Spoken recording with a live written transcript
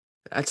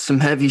That's some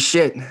heavy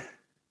shit.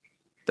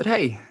 But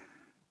hey,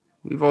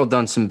 we've all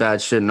done some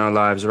bad shit in our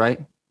lives, right?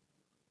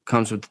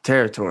 Comes with the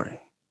territory.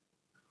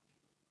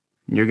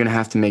 You're gonna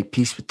have to make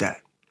peace with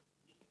that.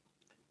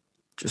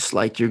 Just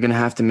like you're gonna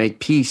have to make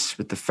peace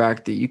with the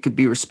fact that you could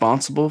be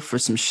responsible for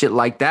some shit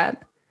like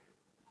that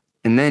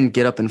and then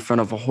get up in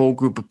front of a whole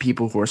group of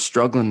people who are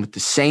struggling with the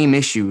same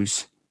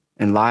issues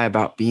and lie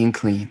about being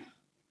clean.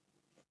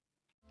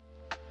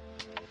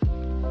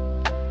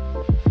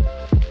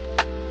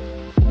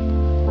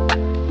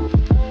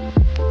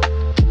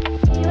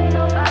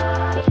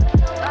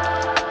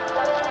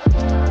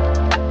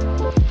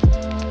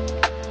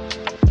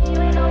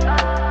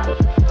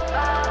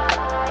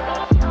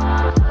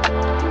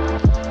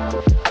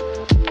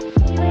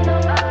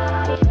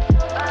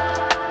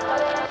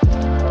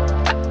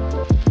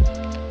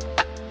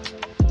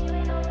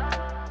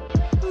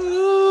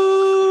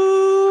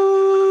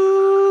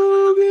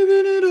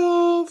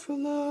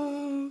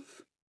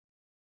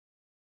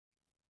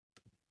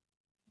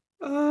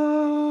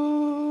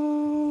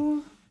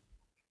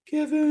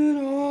 Giving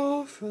it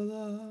all for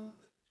love.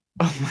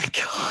 Oh my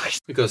gosh.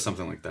 It goes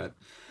something like that.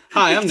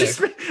 Hi, I'm Nick.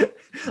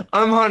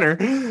 I'm Hunter.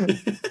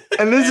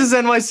 And this is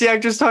NYC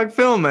Actors Talk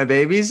Film, my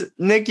babies.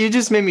 Nick, you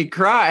just made me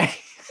cry.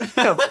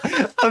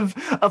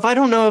 I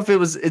don't know if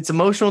it's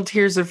emotional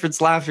tears or if it's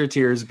laughter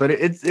tears, but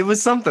it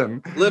was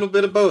something. A little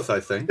bit of both,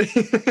 I think.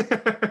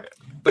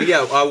 But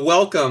yeah,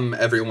 welcome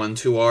everyone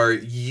to our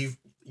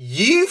Euphoria.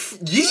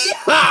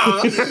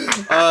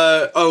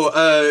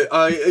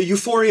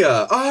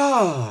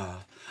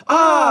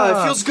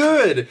 It feels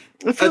good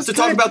to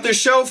talk about this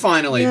show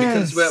finally,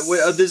 yes.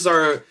 Because this is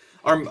our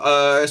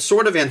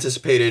sort of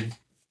anticipated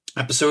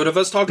episode of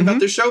us talking about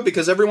this show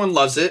because everyone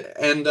loves it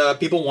and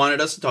people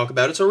wanted us to talk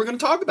about it, so we're going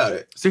to talk about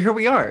it. So here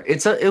we are.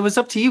 It was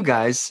up to you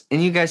guys,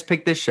 and you guys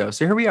picked this show.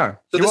 So here we are.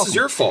 So this is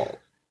your fault.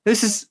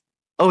 This is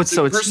it's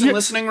person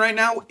listening right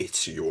now.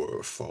 It's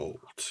your fault.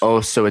 Oh,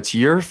 so it's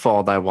your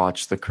fault I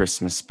watched the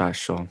Christmas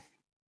special.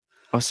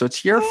 Oh, so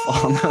it's your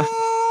fault.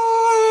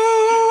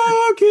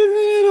 Give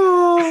it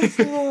all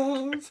for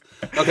love.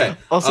 Okay.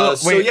 Also,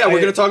 we're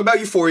going to talk about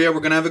Euphoria. We're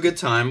going to have a good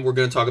time. We're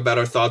going to talk about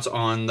our thoughts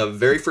on the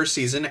very first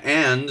season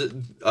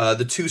and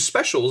the two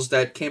specials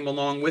that came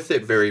along with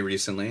it very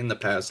recently in the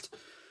past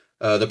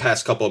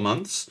couple of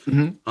months.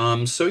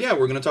 Mm-hmm. So yeah,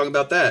 we're going to talk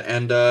about that,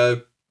 and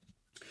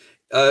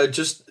we're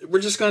just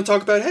going to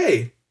talk about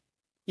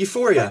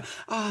Euphoria.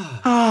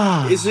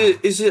 Is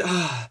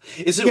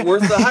it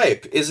worth the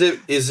hype? Is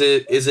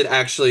it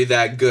actually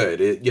that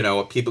good?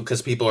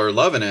 People are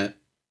loving it.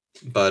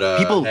 But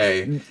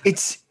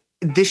it's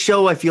this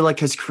show I feel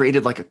like has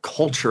created like a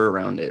culture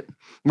around it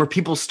where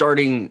people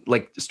started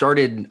I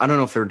don't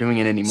know if they're doing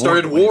it anymore.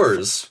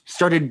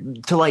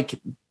 Started to like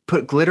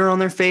put glitter on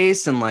their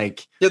face and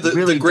like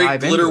the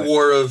great glitter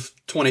war of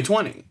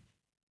 2020.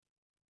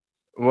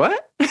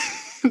 What?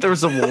 There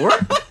was a war?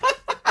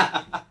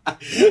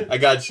 I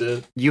got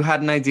you. You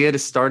had an idea to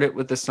start it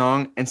with the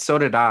song, and so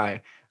did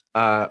I.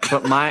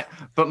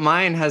 But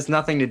mine has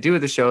nothing to do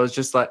with the show. It's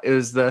just like it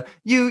was the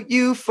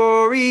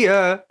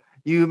Euphoria.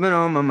 You've been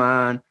on my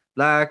mind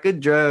like a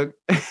drug.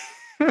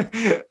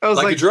 I was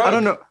like a drug. I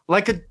don't know,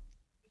 like a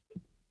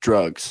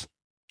drugs.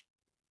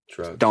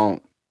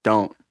 Don't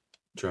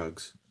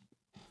drugs.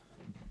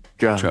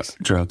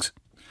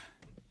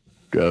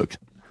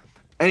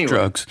 Anyway.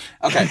 Drugs.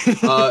 Okay.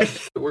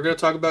 We're going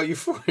to talk about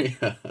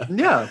Euphoria.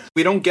 Yeah.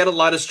 We don't get a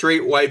lot of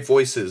straight white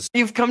voices.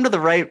 You've come to the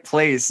right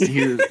place to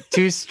hear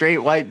two straight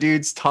white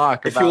dudes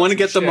talk. If you want to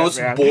get the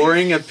most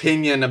boring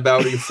opinion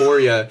about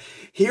Euphoria,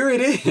 here it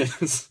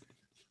is.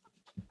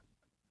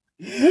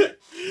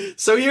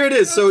 So here it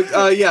is. So,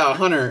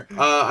 Hunter,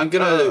 I'm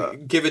going to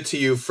give it to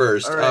you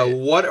first. Right.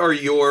 What are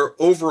your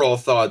overall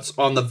thoughts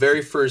on the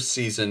very first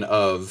season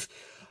of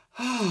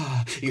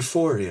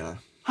Euphoria?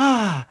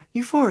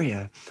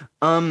 Euphoria.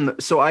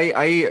 So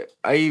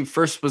I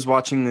first was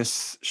watching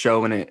this show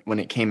when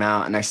it came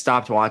out, and I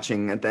stopped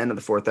watching at the end of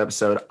the fourth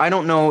episode. I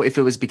don't know if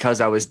it was because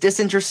I was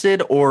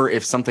disinterested or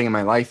if something in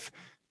my life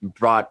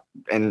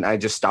and I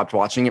just stopped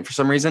watching it for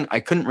some reason. I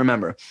couldn't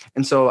remember.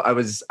 And so I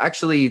was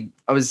a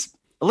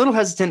little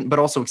hesitant, but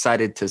also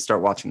excited to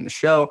start watching the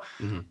show.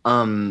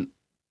 Mm-hmm.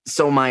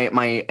 So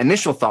my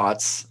initial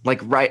thoughts,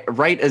 like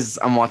right as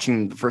I'm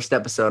watching the first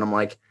episode, I'm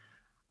like,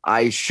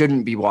 I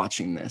shouldn't be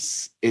watching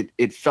this.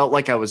 It felt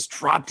like I was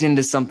dropped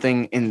into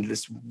something in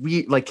this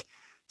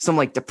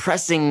some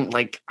depressing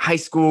high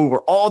school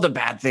where all the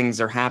bad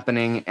things are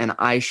happening and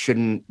I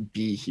shouldn't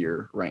be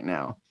here right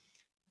now.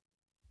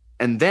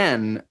 And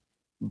then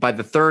by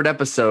the third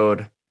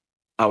episode,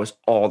 I was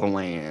all the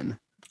way in.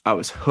 I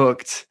was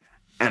hooked,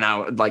 and I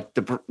would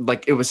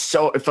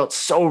it felt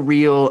so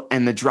real,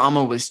 and the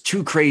drama was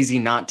too crazy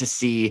not to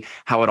see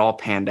how it all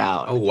panned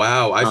out. Oh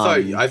wow! I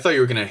thought you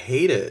were gonna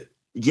hate it.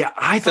 Yeah,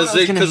 I thought I was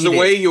gonna hate it. Because the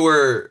way you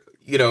were,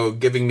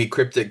 giving me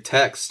cryptic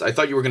text, I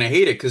thought you were gonna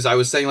hate it because I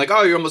was saying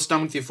oh, you're almost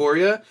done with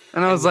Euphoria,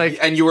 and I was like,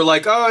 and you were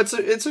like, oh,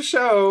 it's a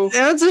show.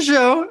 Yeah, it's a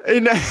show.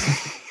 And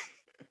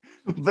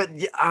But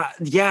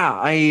yeah,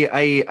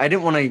 I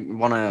didn't want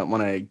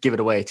to give it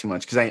away too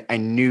much because I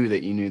knew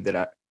that you knew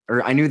that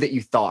I knew that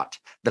you thought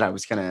that I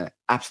was gonna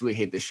absolutely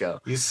hate this show.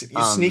 You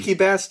sneaky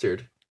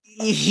bastard.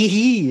 But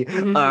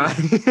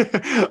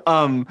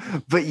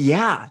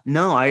yeah,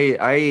 no,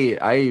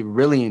 I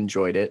really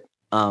enjoyed it.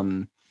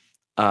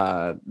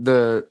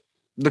 The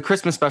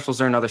Christmas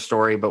specials are another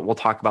story, but we'll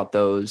talk about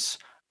those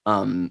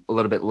a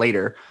little bit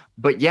later.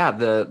 But yeah,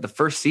 the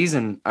first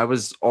season I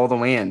was all the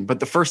way in, but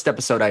the first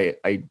episode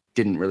I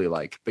didn't really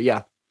like. But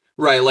yeah,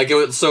 right, like it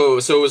was so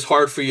it was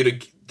hard for you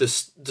to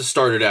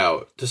start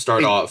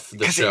off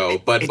the show,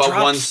 but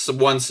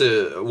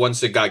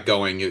once it got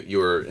going, you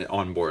were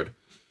on board.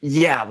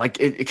 Yeah, like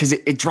because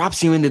it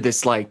drops you into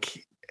this,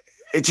 like,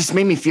 it just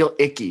made me feel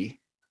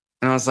icky.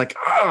 And I was like,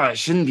 oh, I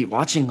shouldn't be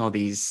watching all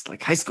these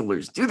like high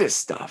schoolers do this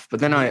stuff. But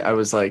then I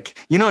was like,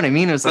 you know what I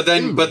mean? It was but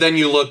then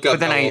you look up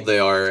how old they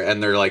are,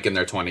 and they're like in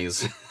their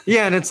 20s.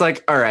 Yeah, and it's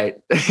like, all right,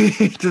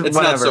 it's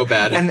not so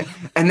bad.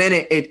 And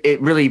then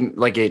it really,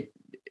 like, it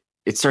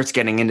starts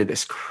getting into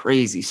this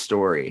crazy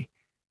story,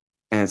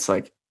 and it's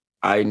like,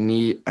 I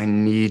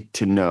need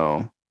to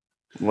know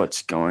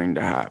what's going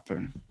to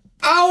happen.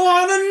 I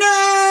want to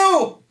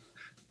know.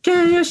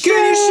 Can you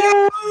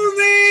show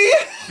me?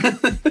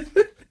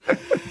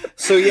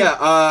 So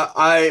yeah,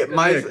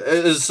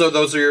 so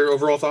those are your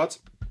overall thoughts?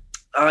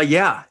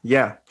 Yeah.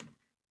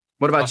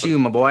 What about awesome. You,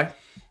 my boy?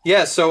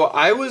 Yeah, so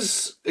I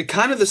was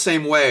kind of the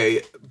same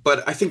way,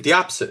 but I think the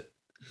opposite.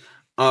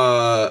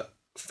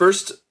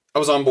 First I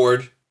was on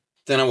board,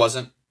 then I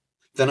wasn't,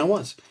 then I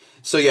was.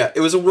 So yeah,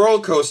 it was a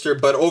roller coaster,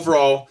 but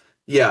overall,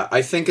 yeah,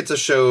 I think it's a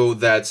show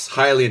that's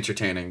highly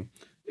entertaining,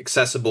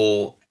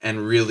 accessible,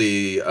 and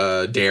really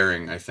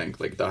daring. I think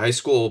like the high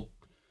school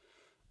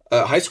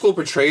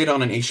portrayed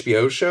on an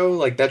HBO show,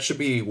 like that should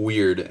be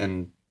weird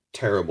and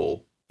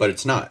terrible, but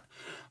it's not.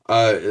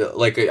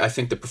 Like I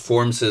think the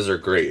performances are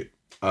great,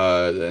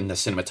 and the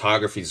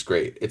cinematography is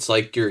great. It's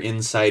like you're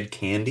inside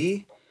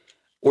Candy,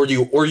 or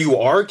you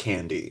are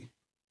Candy.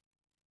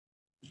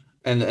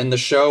 And the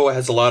show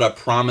has a lot of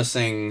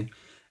promising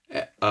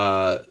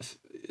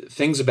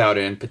things about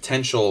it and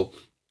potential.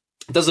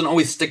 It doesn't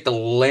always stick the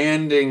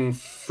landing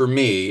for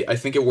me. I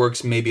think it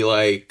works maybe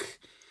like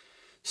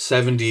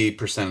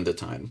 70% of the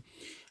time.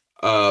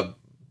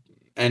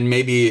 And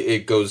maybe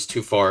it goes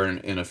too far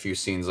in a few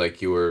scenes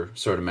like you were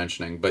sort of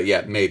mentioning. But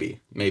yeah,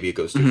 maybe it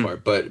goes too far.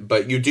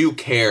 But you do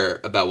care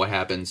about what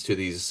happens to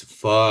these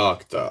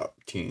fucked up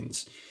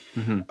teens.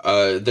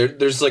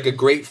 There's like a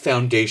great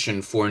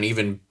foundation for an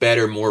even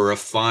better, more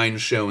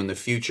refined show in the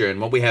future, and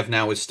what we have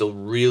now is still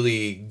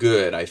really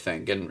good, I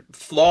think, and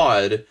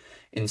flawed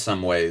in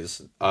some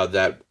ways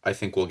that I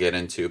think we'll get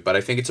into, but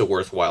I think it's a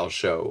worthwhile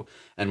show,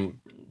 and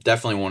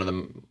definitely one of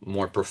the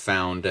more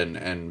profound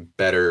and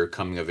better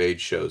coming of age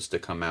shows to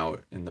come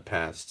out in the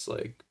past,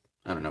 like,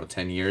 I don't know,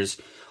 10 years.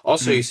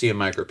 Also, you see a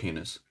micro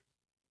penis.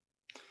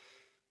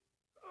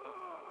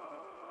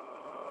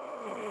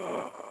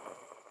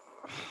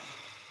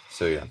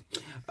 So yeah,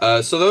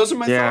 so those are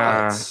my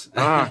thoughts.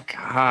 Oh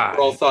God!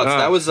 All thoughts.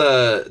 That was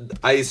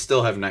I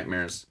still have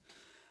nightmares.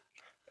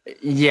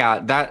 Yeah,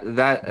 that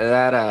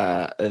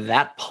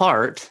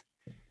part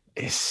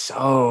is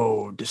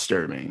so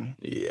disturbing.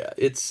 Yeah,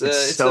 it's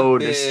so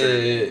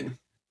disturbing.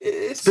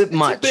 It's a bit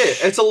much.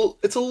 It's a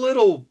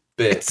little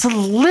bit. It's a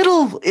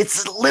little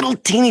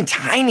teeny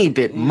tiny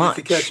bit much.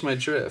 If you catch my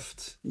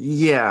drift.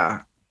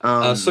 Yeah.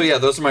 So yeah,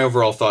 those are my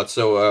overall thoughts.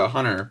 So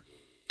Hunter,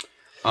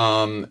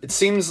 it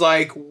seems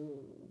like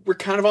we're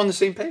kind of on the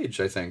same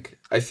page. I think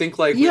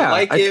like we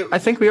like it. I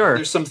think we are.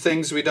 There's some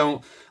things we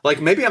don't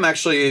like. Maybe I'm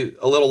actually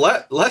a little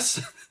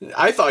less.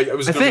 I thought it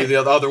was going to be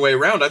the other way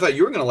around. I thought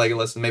you were going to like it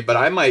less than me, but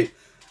I might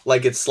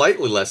like it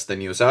slightly less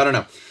than you. So I don't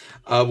know.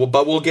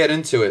 But we'll get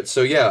into it.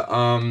 So yeah.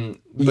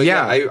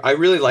 I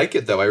really like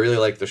it though. I really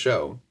like the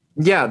show.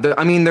 Yeah.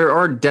 I mean, there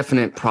are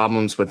definite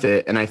problems with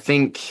it, and I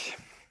think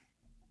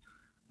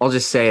I'll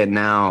just say it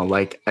now.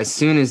 Like, as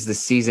soon as the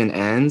season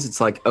ends,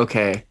 it's like,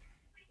 okay,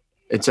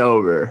 it's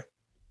over.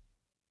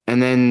 And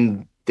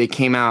then they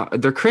came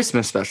out, they're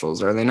Christmas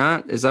specials, are they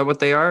not? Is that what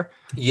they are?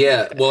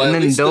 Yeah. Well, and at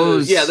then least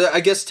those. I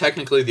guess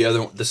technically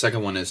the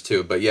second one is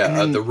too. But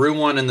yeah, the Rue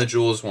one and the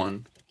Jules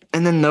one.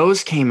 And then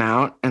those came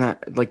out, and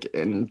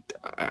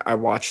I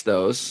watched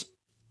those,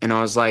 and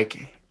I was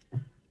like,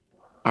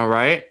 all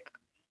right.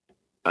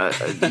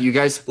 You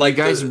guys, like,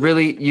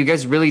 you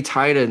guys really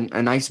tied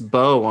a nice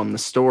bow on the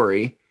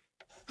story,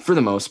 for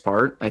the most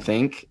part, I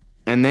think.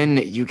 And then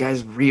you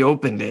guys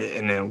reopened it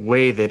in a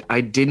way that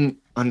I didn't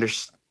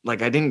understand.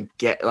 Like, I didn't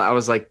get. I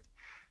was like,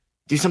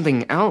 do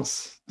something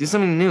else, do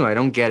something new. I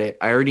don't get it.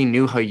 I already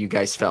knew how you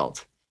guys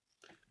felt.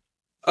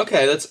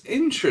 Okay, that's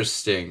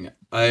interesting.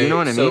 You know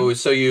what I mean?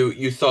 So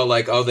you thought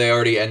like, oh, they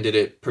already ended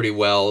it pretty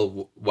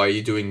well. Why are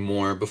you doing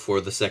more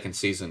before the second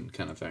season,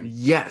 kind of thing?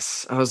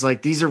 Yes, I was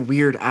like, these are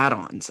weird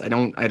add-ons. I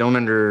don't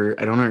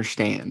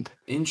understand.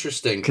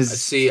 Interesting.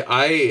 Because see,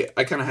 I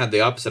kind of had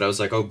the opposite. I was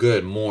like, oh,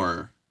 good,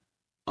 more.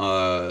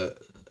 And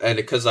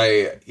because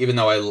even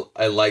though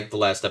I liked the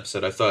last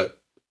episode, I thought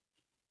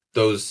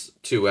those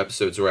 2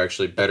 episodes were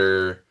actually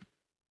better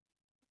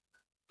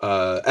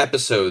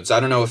episodes. I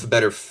don't know if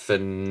better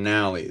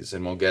finales,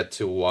 and we'll get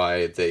to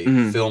why they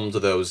filmed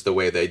those the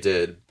way they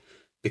did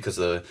because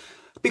of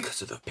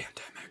the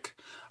pandemic.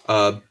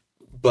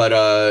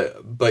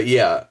 But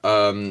yeah,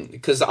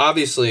 because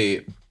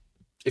obviously,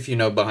 if you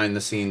know behind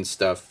the scenes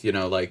stuff, you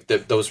know, like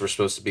those were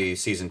supposed to be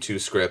season 2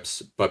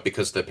 scripts, but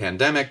because of the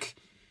pandemic,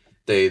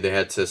 they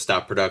had to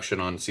stop production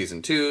on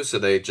season 2, so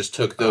they just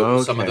took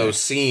some of those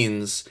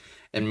scenes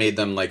and made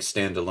them like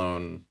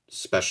standalone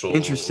special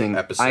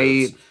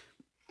episodes.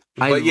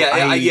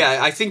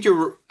 I think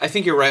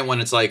you're right when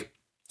it's like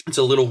it's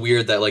a little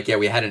weird that like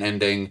we had an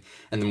ending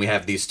and then we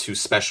have these 2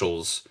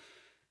 specials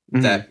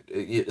that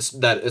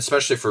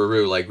especially for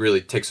Rue like really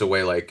takes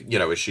away like, you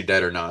know, is she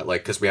dead or not,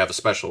 like because we have a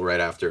special right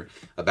after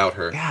about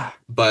her.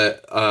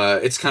 But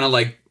it's kind of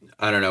like,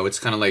 I don't know, it's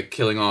kind of like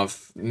killing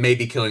off a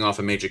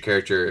major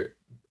character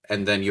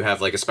and then you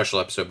have like a special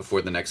episode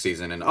before the next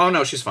season and oh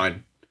no, she's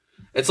fine.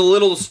 It's a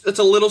little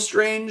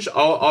strange.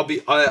 I'll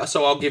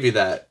give you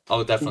that.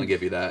 I'll definitely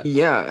give you that.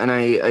 Yeah, and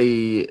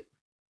I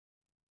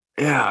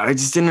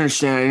just didn't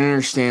understand. I didn't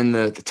understand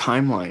the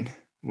timeline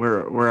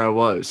where I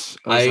was.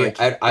 I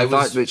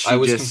was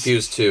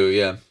confused too.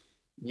 Yeah.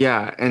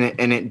 Yeah,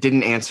 and it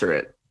didn't answer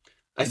it.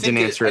 I think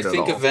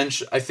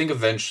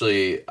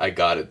eventually I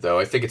got it though.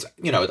 I think it's,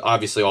 you know,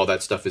 obviously all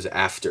that stuff is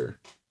after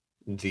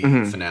the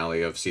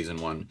finale of season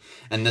 1,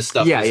 and this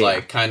stuff is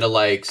like kind of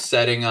like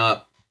setting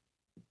up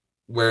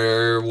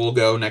where we'll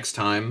go next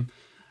time.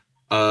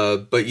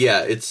 But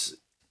yeah,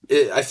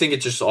 I think it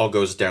just all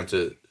goes down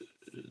to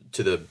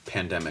the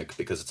pandemic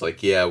because it's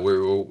like, yeah, we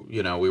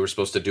were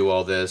supposed to do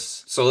all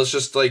this. So let's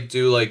just like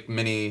do like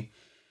mini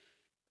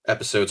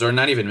episodes, or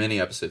not even mini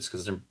episodes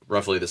because they're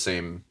roughly the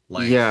same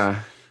length.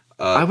 Yeah.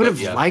 I would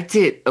have liked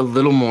it a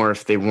little more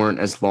if they weren't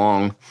as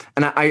long.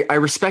 And I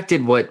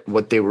respected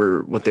what they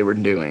were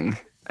doing.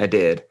 I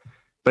did.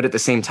 But at the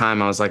same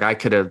time, I was like, I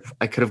could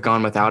have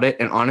gone without it.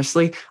 And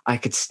honestly, I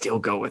could still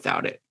go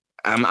without it.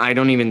 I'm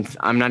not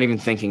even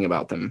thinking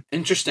about them.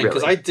 Interesting,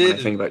 because I did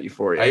think about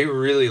Euphoria. I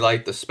really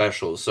like the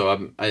specials,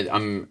 so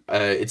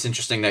it's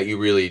interesting that you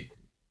really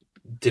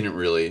didn't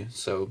really.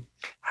 So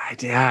I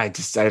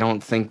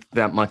don't think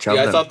that much of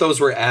them. I thought those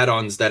were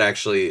add-ons that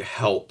actually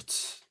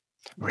helped.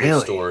 Really? The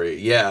story.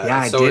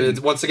 Yeah. So it's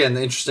once again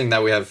interesting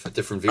that we have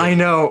different views. I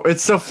know.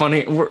 It's so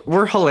funny.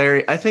 We're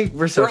hilarious. I think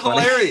we're funny.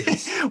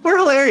 Hilarious. We're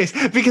hilarious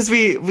because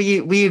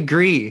we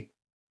agree.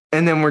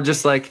 And then we're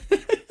just like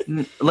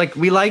like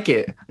we like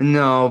it.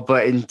 No,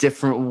 but in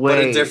different ways.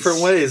 But in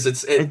different ways.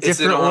 It's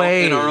in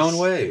our own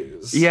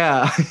ways.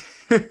 Yeah.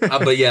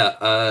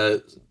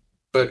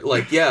 But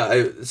like,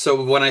 yeah,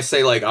 so when I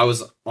say like I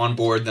was on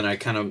board, then I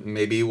kind of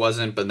maybe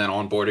wasn't, but then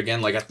on board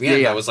again. Like at the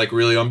end, I was like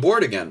really on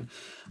board again.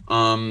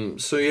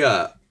 So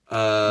yeah.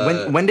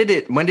 When did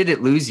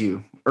it lose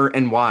you,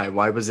 and why?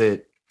 Why was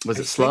it? Was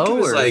it slow?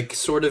 It was like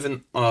sort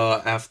of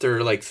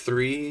after like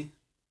 3,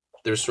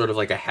 there's sort of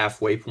like a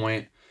halfway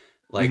point.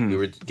 Like we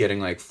were getting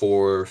like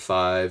 4,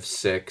 5,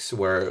 6,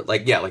 where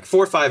like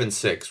 4, 5, and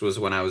 6 was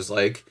when I was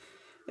like,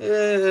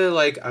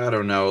 like I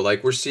don't know,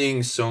 like we're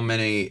seeing so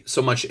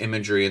much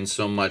imagery and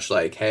so much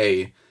like,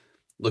 hey,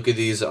 look at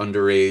these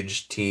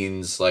underage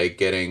teens like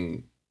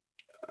getting,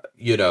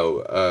 you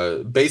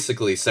know,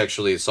 basically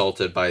sexually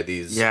assaulted by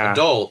these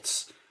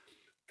adults,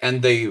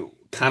 and they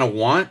kind of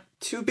want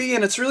to be,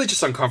 and it's really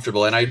just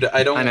uncomfortable. And I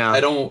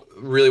don't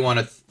really want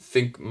to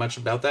think much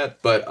about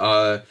that,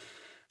 but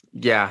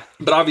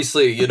but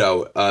obviously, you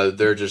know,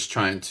 they're just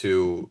trying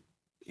to,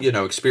 you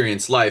know,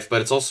 experience life,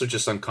 but it's also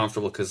just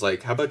uncomfortable because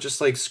like, how about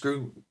just like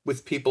screw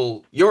with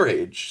people your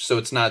age so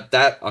it's not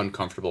that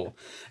uncomfortable,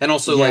 and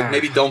also like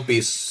maybe don't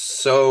be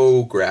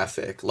so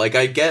graphic. Like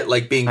I get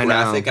like being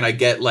graphic, and I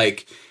get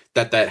like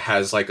that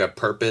has like a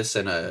purpose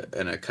and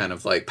a kind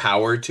of like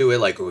power to it,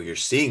 like, oh, you're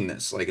seeing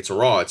this, like it's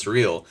raw, it's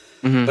real.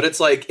 But it's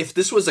like, if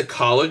this was a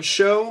college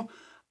show,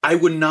 I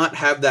would not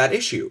have that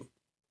issue.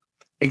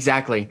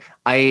 Exactly.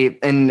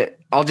 And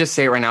I'll just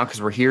say it right now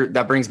because we're here.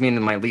 That brings me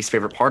into my least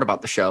favorite part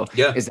about the show.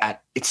 Yeah. Is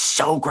that it's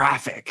so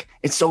graphic.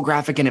 It's so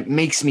graphic and it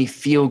makes me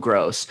feel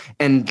gross.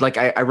 And like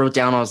I wrote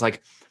down, I was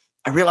like,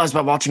 I realized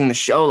by watching the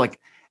show, like,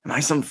 am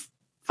I some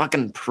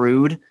fucking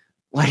prude?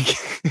 Like,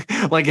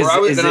 like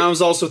I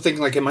was also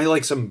thinking, like, am I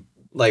like some,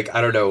 like,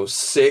 I don't know,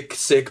 sick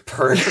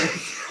person?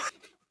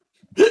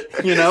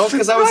 You know,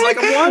 because I was like,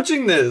 I'm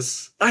watching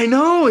this. I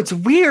know, it's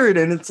weird,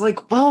 and it's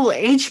like, well,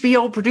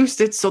 HBO produced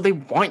it, so they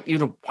want you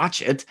to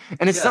watch it,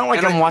 and it's not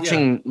like I'm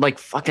watching like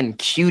fucking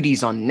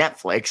Cuties on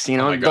Netflix, you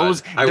know.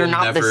 They're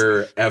not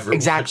ever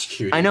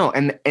exactly. I know,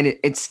 and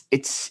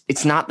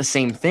it's not the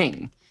same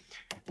thing,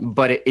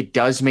 but it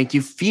does make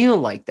you feel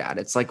like that.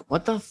 It's like,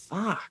 what the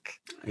fuck?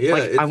 Yeah,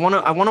 like, I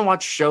want to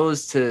watch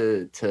shows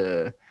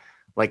to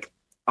like.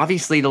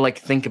 obviously to like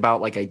think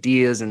about like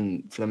ideas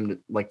and for them to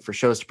like for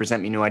shows to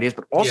present me new ideas,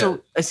 but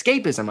also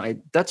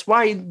escapism. That's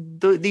why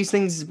these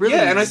things really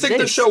and I think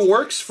the show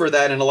works for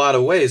that in a lot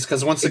of ways,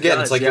 because once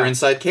again, it's like you're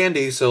inside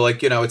candy, so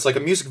like, you know, it's like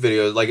a music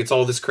video, like it's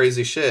all this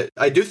crazy shit.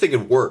 I do think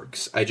it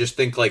works. I just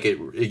think like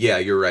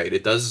you're right,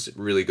 it does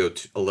really go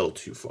a little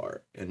too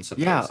far in some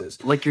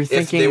cases. Like you're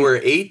thinking if they were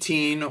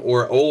 18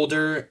 or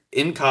older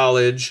in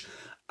college,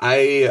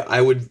 I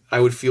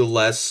would feel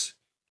less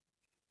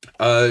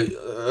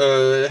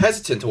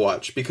hesitant to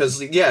watch,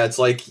 because it's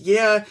like,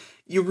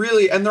 you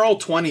really, and they're all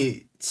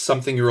 20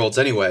 something year olds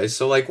anyway,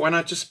 so like why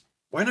not just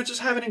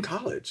have it in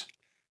college?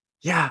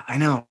 Yeah, I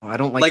know. I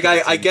don't like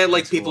I get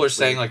like people are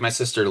saying like my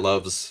sister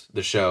loves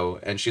the show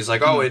and she's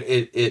like, oh,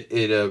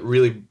 it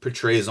really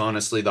portrays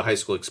honestly the high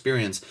school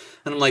experience,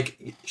 and I'm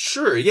like,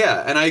 sure,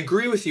 yeah, and I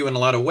agree with you in a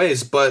lot of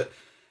ways, but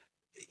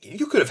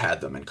you could have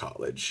had them in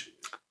college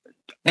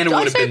and it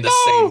would have been the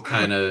same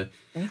kind of.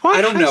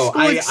 I don't know.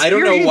 I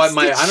don't know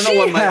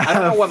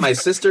what my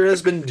sister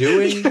has been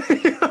doing,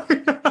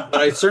 but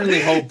I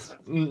certainly hope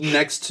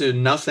next to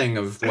nothing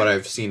of what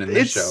I've seen in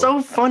this show. It's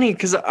so funny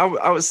because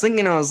I was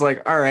thinking, I was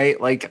like, all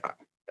right, like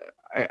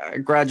I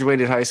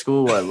graduated high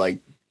school like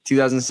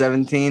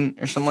 2017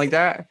 or something like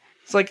that.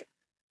 It's like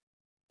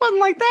wasn't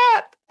like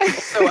that.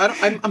 So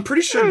I'm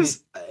pretty sure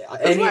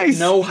nice.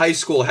 No high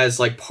school has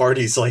like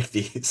parties like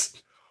these.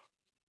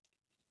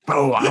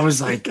 Bro, I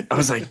was like,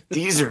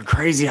 these are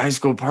crazy high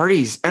school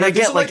parties, and I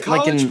get like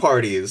college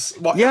parties.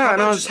 Why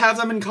and I just have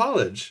them in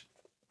college.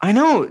 I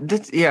know.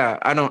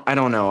 I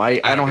don't know. I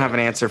don't have an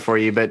answer for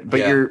you, but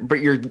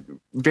you're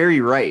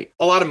very right.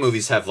 A lot of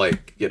movies have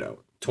like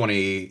 20,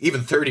 even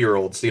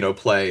 30-year-olds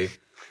play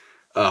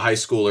high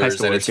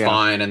schoolers, and it's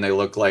fine, and they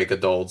look like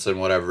adults and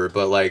whatever.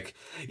 But like,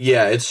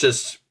 it's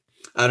just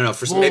I don't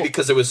know. Maybe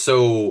because it was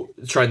so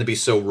trying to be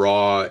so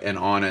raw and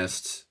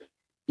honest.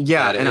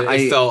 Yeah, and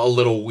it felt a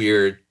little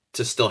weird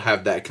to still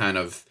have that kind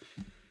of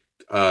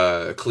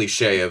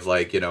cliche of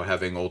like,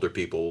 having older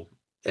people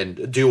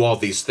and do all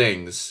these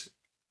things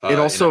it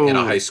also in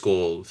a high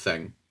school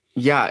thing.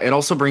 Yeah, it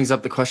also brings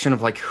up the question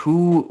of like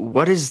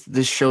what is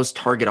this show's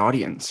target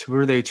audience? Who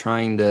are they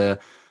trying to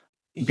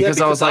because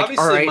I was like,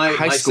 all right,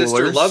 high schoolers. My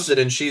sister loves it,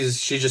 and she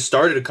just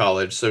started at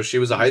college, so she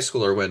was a high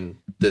schooler when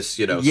this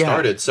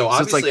started. So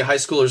obviously high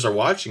schoolers are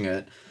watching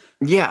it.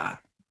 Yeah.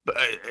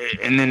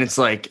 And then it's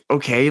like,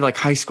 okay, like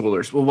high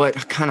schoolers. Well,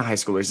 what kind of high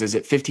schoolers? Is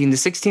it 15 to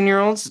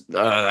 16-year-olds?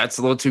 That's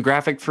a little too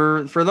graphic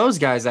for those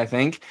guys, I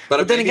think.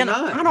 But then again,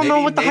 I don't know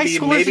what the high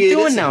schoolers are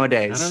doing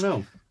nowadays. I don't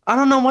know. I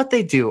don't know what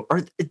they do.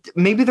 Or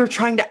maybe they're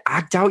trying to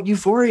act out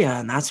Euphoria,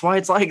 and that's why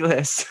it's like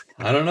this.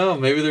 I don't know.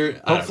 Maybe they're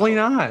hopefully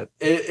not.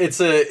 It's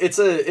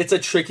a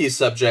tricky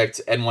subject,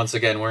 and once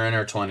again, we're in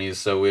our 20s,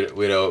 so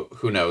we don't.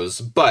 Who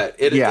knows? But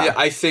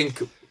I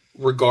think.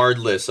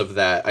 Regardless of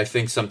that, I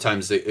think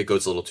sometimes it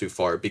goes a little too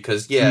far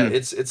because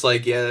it's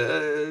like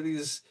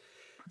these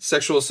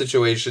sexual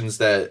situations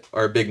that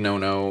are a big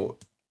no-no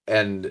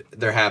and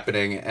they're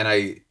happening, and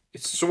I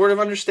sort of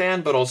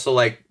understand, but also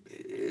like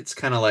it's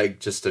kind of like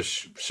just to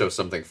show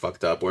something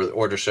fucked up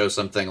or to show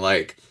something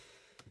like,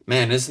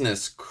 man, isn't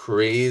this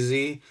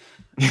crazy?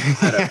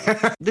 I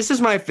don't know. This is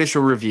my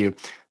official review.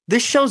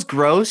 This show's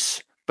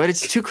gross, but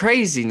it's too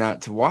crazy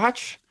not to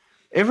watch.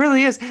 It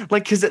really is,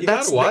 like, because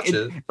that's watch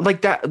it.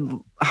 Like that.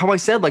 How I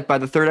said, like by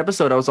the third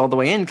episode, I was all the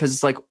way in because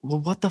it's like,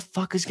 well, what the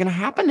fuck is gonna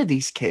happen to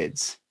these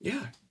kids?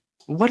 Yeah.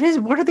 What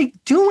are they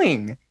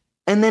doing?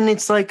 And then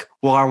it's like,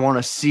 well, I want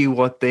to see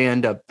what they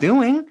end up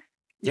doing.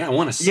 Yeah, I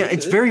want to see. Yeah,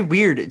 it's very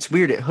weird. It's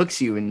weird. It hooks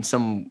you in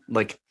some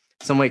way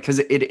because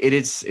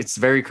it's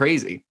very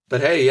crazy. But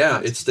hey,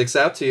 it sticks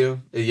out to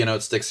you.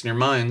 It sticks in your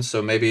mind.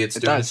 So maybe it's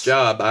doing its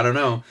job. I don't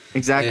know.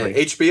 Exactly.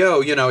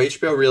 HBO.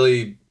 HBO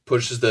really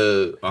pushes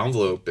the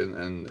envelope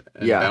and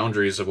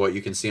boundaries of what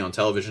you can see on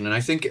television. And I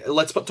think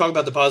let's talk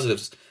about the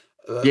positives.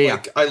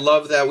 I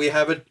love that we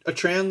have a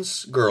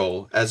trans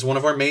girl as one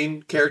of our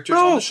main characters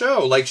on the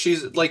show.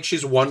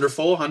 She's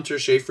wonderful. Hunter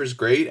Schafer's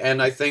great,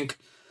 and I think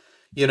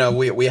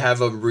we have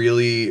a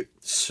really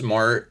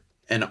smart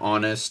and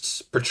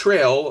honest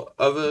portrayal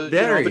of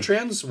a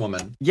trans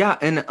woman. Yeah,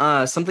 and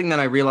something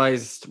that I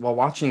realized while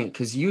watching it,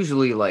 because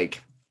usually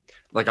like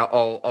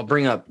I'll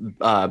bring up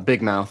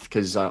Big Mouth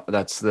because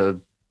that's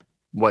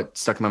what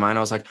stuck in my mind.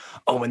 I was like,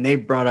 oh, when they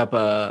brought up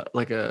a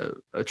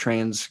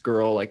trans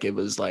girl, like it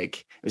was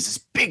this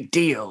big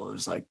deal. It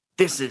was like,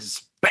 this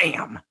is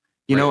bam,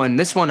 and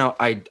this one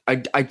I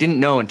didn't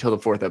know until the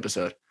fourth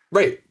episode.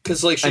 Right,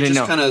 because like she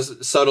just kind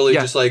of subtly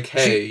just like,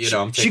 hey,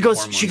 I'm taking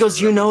hormones. She goes,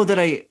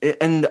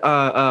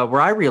 that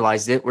where I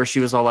realized it, where she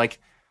was all like,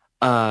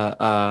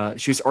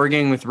 she was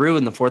arguing with Rue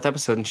in the fourth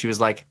episode, and she was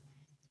like,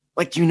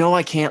 I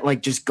can't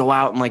like just go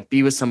out and like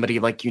be with somebody,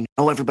 like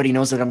everybody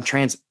knows that I'm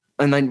trans.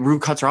 And then Rue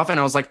cuts her off, and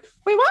I was like,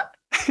 wait, what?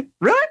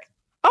 Really?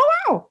 Oh,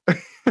 wow.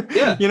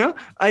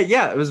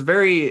 Yeah. It was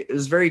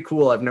very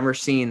cool. I've never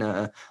seen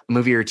a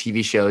movie or a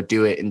TV show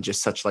do it in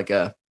just such like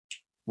a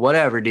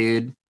whatever,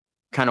 dude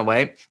kind of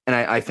way. And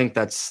I think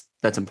that's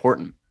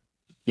important.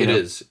 It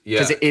is.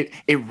 Yeah. Because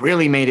it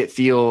really made it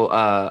feel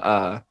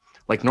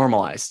like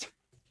normalized.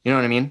 You know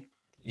what I mean?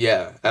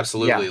 Yeah,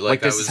 absolutely. Yeah,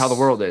 like this is how the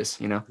world is,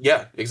 you know?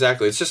 Yeah,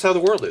 exactly. It's just how the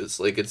world is.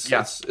 Like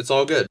Yeah. it's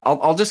all good.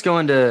 I'll just go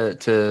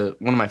into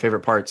one of my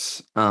favorite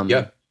parts.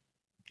 Yeah.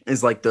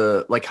 Is like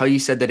like how you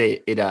said that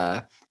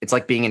it's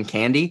like being in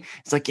candy.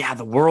 It's like, yeah,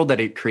 the world that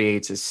it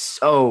creates is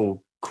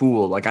so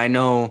cool. Like I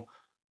know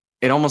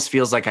it almost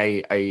feels like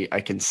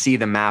I can see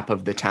the map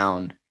of the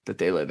town that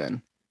they live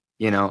in,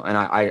 you know, and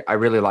I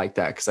really like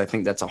that because I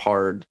think that's a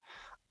hard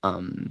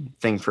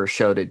thing for a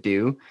show to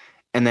do.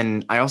 And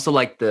then I also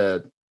like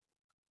the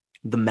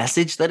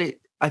message that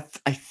I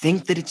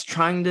think that it's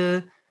trying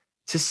to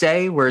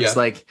say, where it's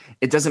like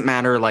it doesn't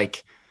matter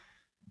like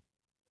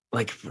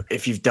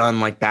if you've done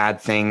like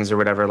bad things or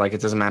whatever, like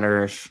it doesn't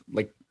matter if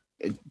like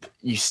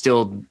you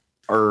still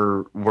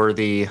are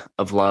worthy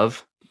of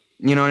love.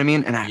 You know what I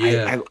mean? And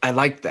I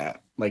like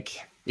that. Like,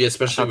 yeah,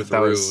 especially with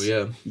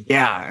Rue.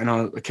 Yeah.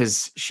 And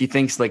because she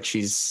thinks like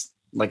she's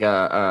like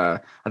I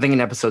think in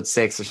episode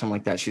 6 or something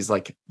like that, she's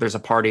like, there's a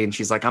party and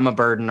she's like, I'm a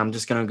burden. I'm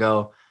just going to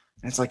go.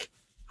 And it's like,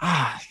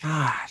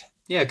 God.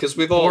 Yeah. Cause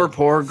we've all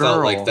poor girl.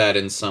 Felt like that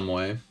in some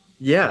way.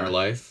 Yeah. In our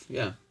life.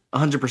 Yeah.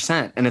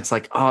 100%. And it's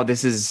like, oh,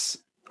 this is,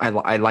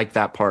 I like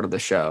that part of the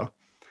show.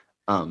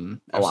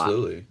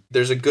 Absolutely. Lot.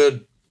 There's a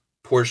good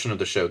portion of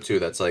the show too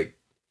that's like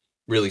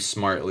really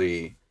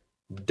smartly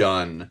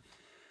done.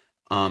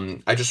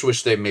 I just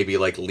wish they maybe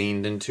like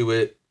leaned into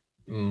it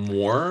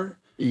more.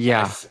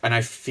 Yeah. And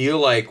I feel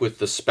like with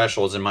the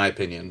specials, in my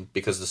opinion,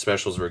 because the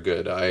specials were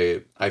good,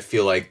 I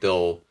feel like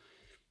they'll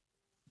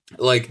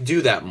like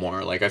do that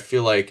more. Like I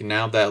feel like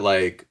now that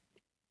like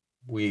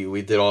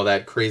we did all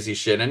that crazy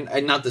shit,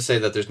 and not to say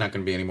that there's not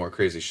going to be any more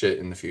crazy shit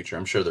in the future.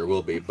 I'm sure there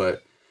will be,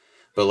 but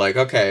like,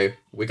 okay,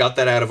 we got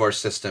that out of our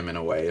system in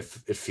a way.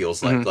 If it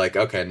feels like like,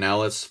 okay, now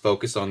let's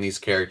focus on these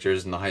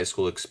characters and the high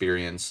school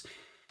experience,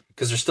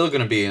 because they're still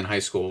going to be in high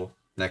school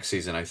next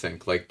season. I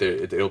think like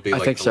it'll be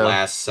like the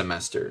last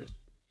semester.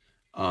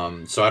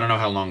 So I don't know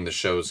how long the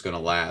show is going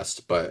to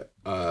last, but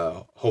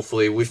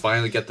hopefully we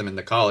finally get them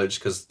into college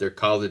because they're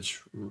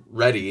college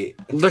ready.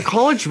 They're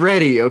college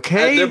ready,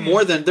 okay? They're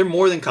more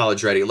than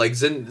college ready. Like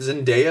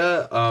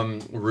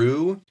Zendaya,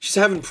 Rue, she's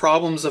having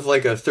problems of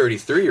like a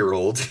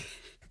 33-year-old.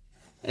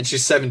 And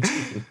she's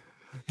 17.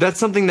 That's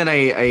something that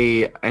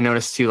I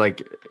noticed too.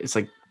 Like, it's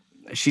like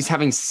she's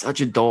having such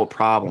adult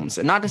problems.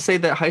 And not to say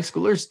that high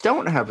schoolers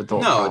don't have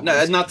adult problems.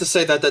 No, not to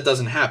say that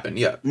doesn't happen.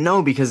 Yeah.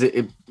 No, because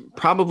it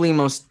probably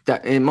most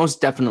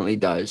definitely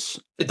does.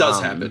 It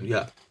does happen,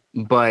 yeah.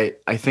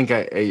 But I think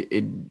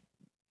it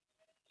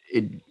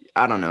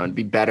I don't know, it'd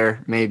be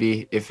better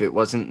maybe if it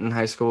wasn't in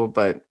high school.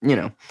 But, you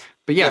know.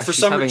 But yeah, for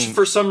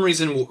some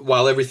reason,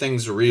 while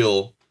everything's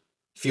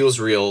feels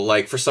real,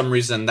 like for some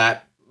reason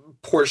that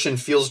portion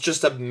feels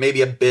just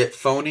maybe a bit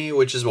phony,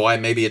 which is why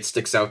maybe it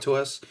sticks out to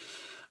us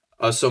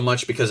so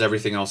much, because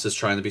everything else is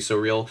trying to be so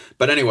real.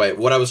 But anyway,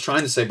 what I was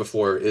trying to say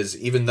before is,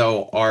 even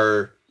though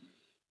our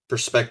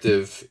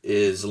perspective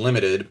is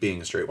limited,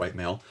 being a straight white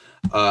male,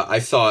 I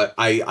thought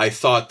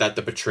that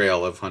the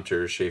portrayal of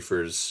Hunter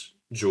Schafer's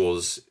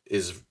Jules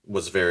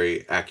was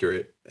very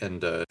accurate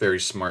and very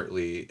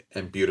smartly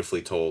and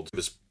beautifully told. It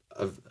was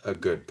a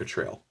good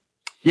portrayal.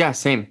 Yeah,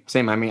 same.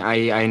 I mean,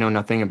 I know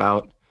nothing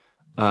about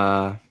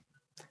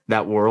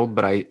that world,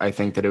 but I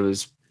think that it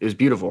was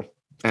beautiful,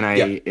 and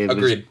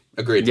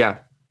agreed. Yeah.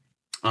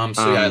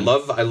 So yeah, I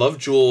love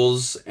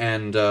Jules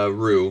and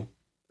Rue.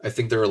 I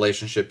think their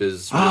relationship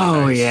is really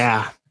nice.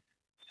 Yeah.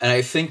 And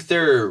I think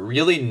they're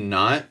really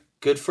not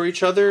good for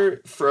each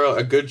other for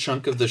a good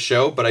chunk of the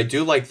show, but I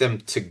do like them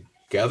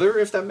together,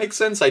 if that makes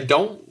sense. I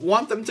don't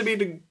want them to be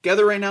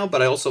together right now,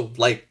 but I also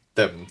like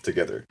them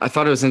together. I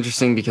thought it was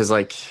interesting because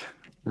like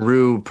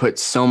Rue put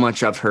so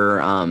much of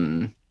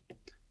her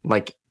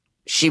like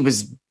she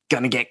was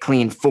gonna get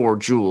clean for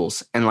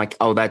Jules, and like,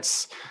 oh,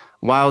 that's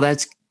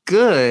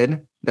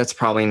good, that's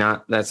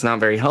not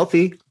very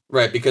healthy,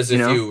 right? Because if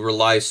you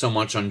rely so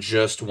much on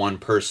just one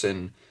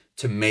person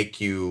to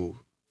make you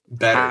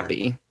better,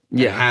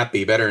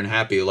 better and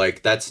happy,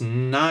 like that's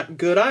not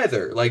good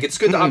either. Like it's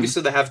good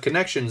obviously to have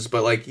connections,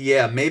 but like,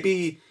 yeah,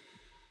 maybe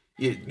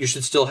you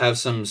should still have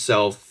some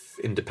self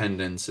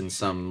independence and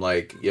some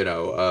like, you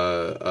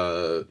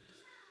know,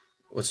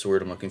 what's the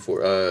word I'm looking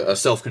for,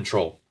 self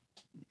control.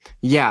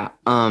 Yeah.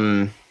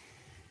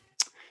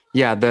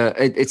 Yeah,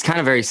 it's kind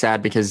of very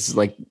sad because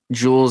like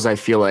Jules, I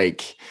feel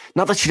like,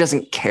 not that she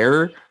doesn't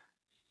care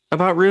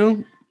about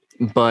Rue,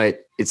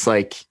 but it's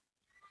like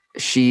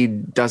she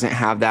doesn't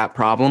have that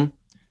problem,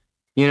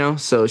 you know?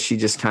 So she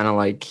just kind of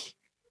like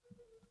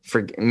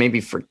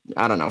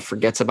I don't know,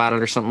 forgets about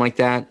it or something like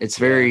that. It's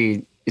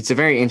a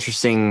very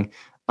interesting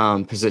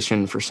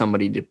position for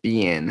somebody to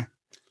be in,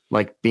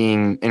 like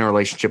being in a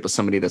relationship with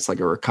somebody that's like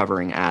a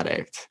recovering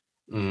addict.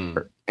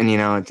 And you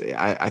know,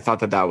 I thought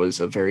that was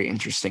a very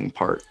interesting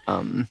part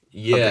of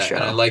the show.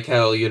 And I like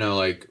how, you know,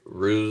 like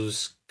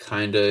Rue's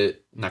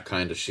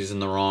she's in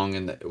the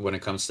wrong when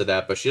it comes to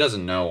that, but she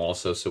doesn't know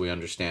also, so we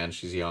understand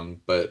she's young,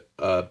 but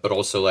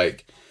also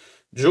like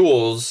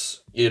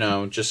Jules, you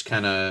know, just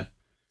kind of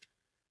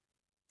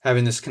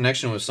having this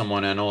connection with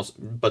someone, and also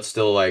but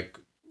still like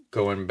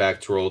going back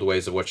to her old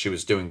ways of what she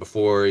was doing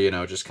before,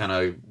 just kind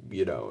of,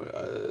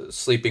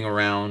 sleeping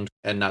around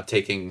and not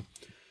taking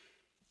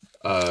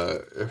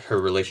her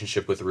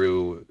relationship with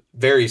Rue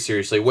very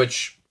seriously,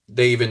 which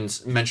they even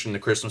mentioned in the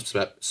Christmas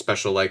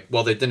special, like,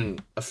 well, they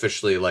didn't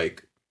officially,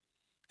 like,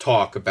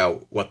 talk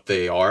about what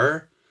they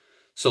are.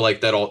 So,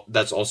 like,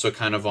 that's also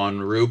kind of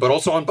on Rue, but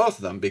also on both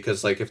of them,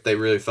 because, like, if they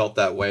really felt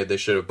that way, they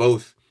should have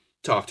both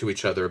talked to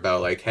each other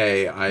about, like,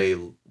 hey, I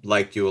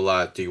liked you a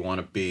lot. Do you want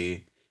to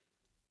be,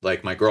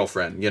 like, my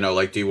girlfriend?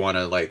 Like, do you want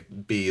to, like,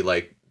 be,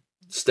 like,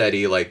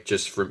 steady, like,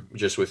 just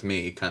with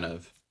me kind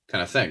of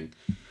thing.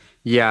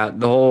 Yeah,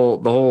 the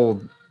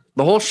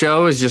whole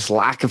show is just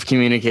lack of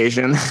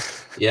communication.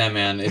 Yeah,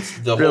 man, it's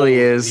the really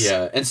is.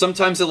 Yeah, and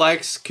sometimes it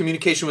lacks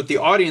communication with the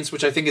audience,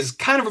 which I think is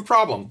kind of a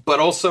problem.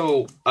 But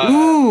also,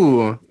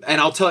 ooh,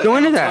 and I'll tell go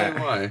into that. Tell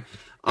you why.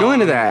 Go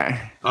into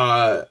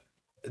that.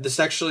 This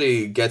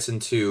actually gets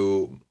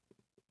into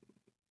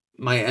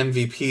my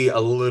MVP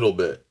a little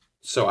bit,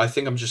 so I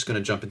think I'm just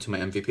gonna jump into my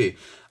MVP.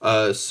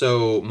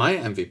 So my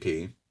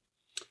MVP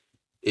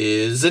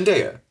is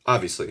Zendaya.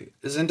 Obviously,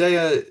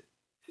 Zendaya.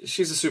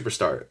 She's a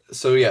superstar.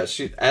 So yeah,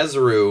 she as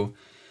Rue.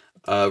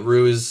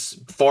 Rue is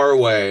far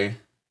and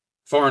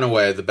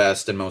away the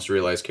best and most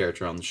realized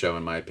character on the show,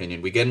 in my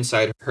opinion. We get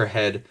inside her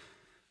head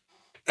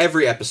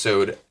every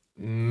episode,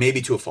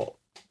 maybe to a fault.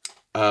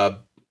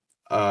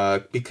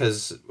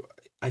 Because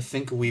I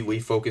think we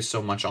focus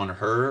so much on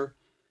her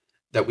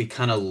that we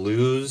kind of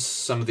lose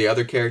some of the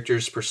other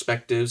characters'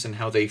 perspectives and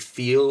how they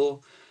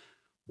feel,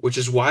 which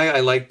is why I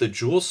like the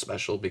Jules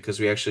special,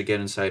 because we actually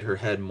get inside her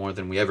head more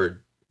than we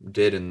ever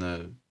did in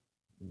the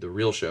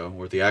real show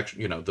or the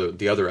actual,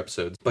 the other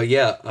episodes. But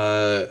yeah,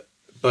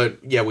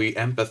 we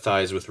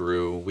empathize with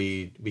Rue.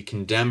 We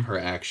condemn her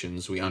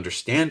actions. We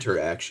understand her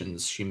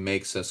actions. She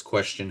makes us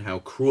question how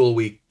cruel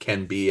we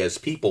can be as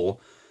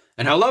people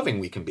and how loving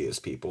we can be as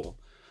people.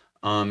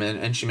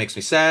 And she makes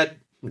me sad.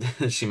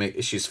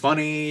 She's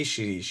funny.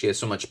 She has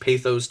so much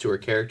pathos to her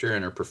character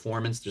and her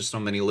performance. There's so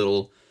many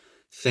little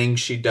things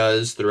she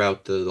does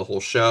throughout the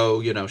whole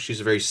show.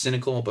 She's very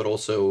cynical, but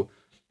also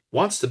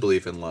wants to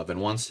believe in love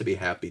and wants to be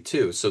happy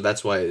too. So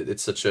that's why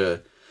it's such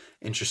a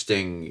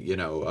interesting,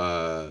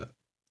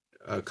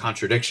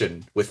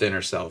 contradiction within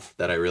herself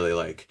that I really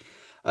like.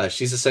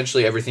 She's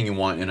essentially everything you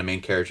want in a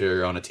main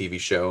character on a TV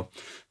show.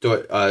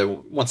 Do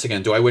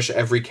I wish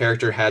every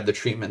character had the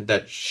treatment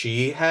that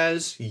she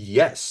has?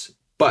 Yes,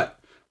 but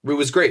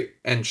Rue is great,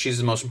 and she's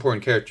the most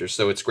important character.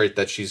 So it's great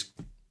that she's,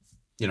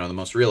 the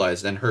most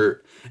realized. And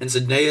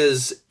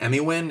Zendaya's Emmy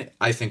win,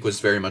 I think,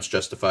 was very much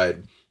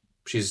justified.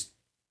 She's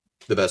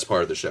the best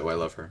part of the show. I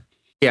love her.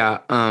 Yeah.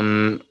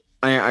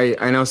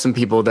 I know some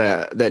people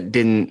that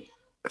didn't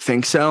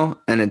think so,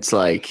 and it's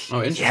like,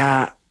 oh, interesting.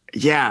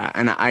 Yeah,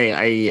 and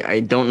I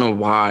don't know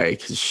why,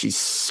 because she's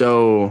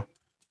so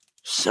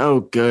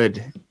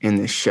good in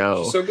this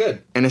show. She's so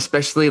good, and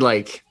especially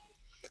like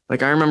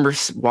I remember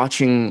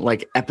watching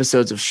like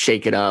episodes of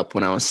Shake It Up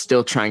when I was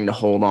still trying to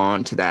hold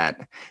on to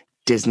that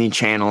Disney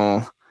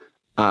Channel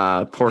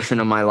portion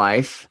of my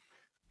life.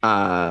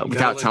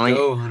 Without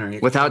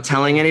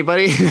telling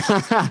anybody.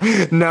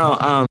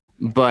 No,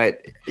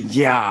 but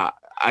yeah,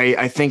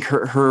 I think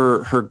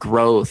her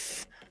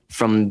growth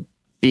from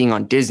being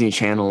on Disney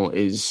Channel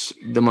is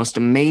the most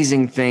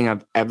amazing thing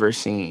I've ever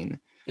seen.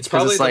 It's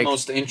probably the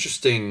most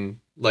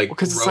interesting, like,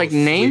 because it's like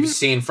we've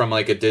seen from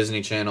like a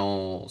Disney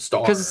Channel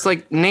star. Because it's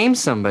like, name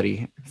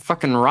somebody.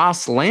 Fucking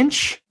Ross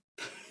Lynch.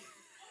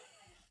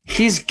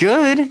 He's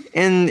good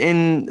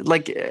in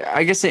like,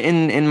 I guess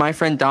in My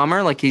Friend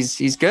Dahmer, like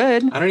he's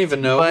good. I don't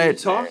even know what you're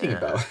talking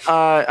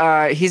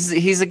about.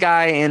 He's a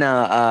guy in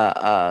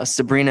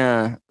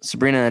Sabrina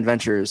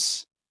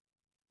Adventures.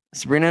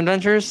 Sabrina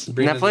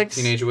Netflix.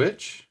 The Teenage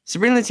Witch.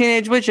 Sabrina the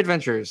Teenage Witch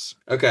Adventures.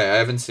 Okay, I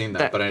haven't seen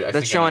that, but I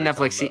that show on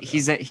Netflix.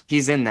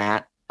 He's in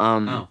that.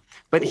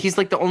 But he's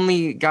like the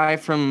only guy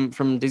from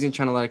Disney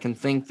Channel that I can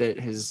think that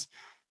has.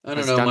 I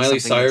don't know. Miley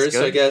Cyrus,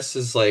 I guess,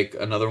 is like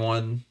another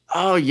one.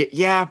 Oh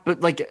yeah,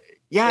 but like,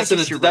 yeah,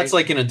 that's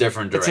like in a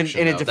different direction. It's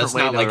in a different that's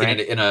way. Not though, like right?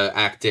 in a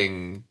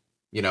acting,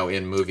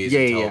 in movies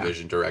and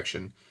television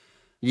direction.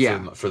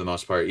 Yeah, for the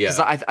most part. Yeah,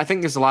 I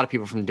think there's a lot of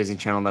people from Disney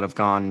Channel that have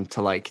gone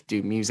to like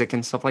do music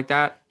and stuff like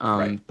that.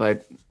 Right.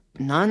 But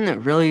none that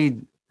really,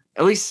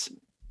 at least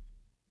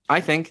I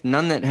think,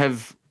 none that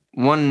have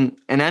won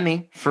an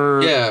Emmy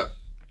for. Yeah.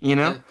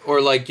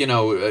 Or like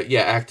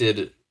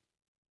acted.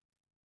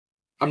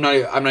 I'm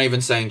not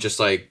even saying just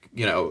like,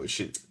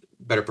 she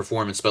better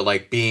performance, but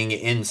like being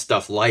in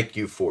stuff like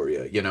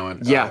Euphoria,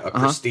 and a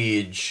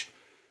prestige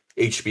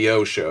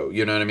HBO show,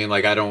 you know what I mean?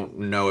 Like, I don't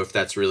know if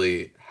that's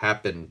really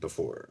happened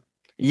before.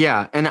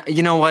 Yeah. And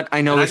you know what?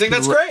 I think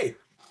that's great.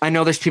 I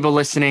know there's people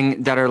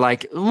listening that are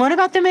like, what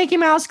about the Mickey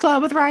Mouse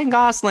Club with Ryan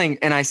Gosling?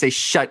 And I say,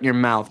 shut your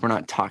mouth. We're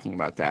not talking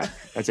about that.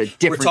 That's a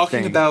different thing. We're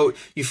talking about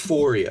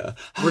Euphoria.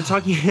 We're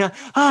talking,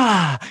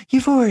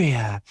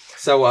 Euphoria.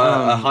 So,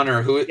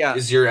 Hunter,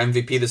 is your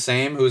MVP the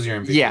same? Who's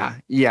your MVP?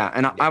 Yeah.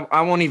 And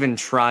I won't even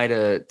try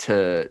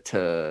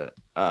to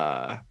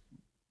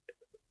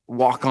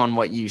walk on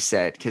what you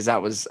said, because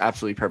that was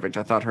absolutely perfect.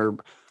 I thought her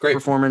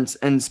performance,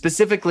 and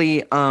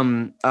specifically,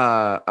 forget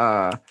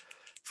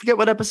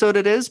what episode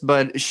it is,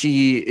 but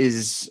she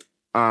is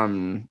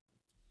like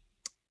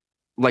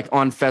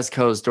on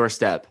Fezco's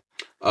doorstep.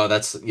 Oh, I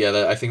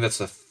think that's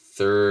the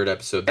third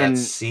episode. That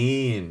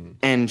scene,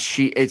 and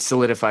it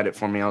solidified it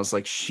for me. I was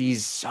like,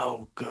 she's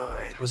so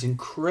good. It was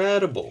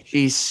incredible.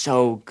 She's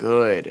so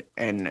good,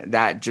 and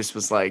that just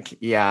was like,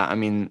 yeah. I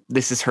mean,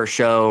 this is her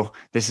show.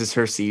 This is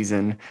her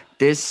season.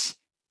 This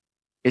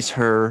is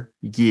her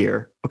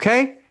year.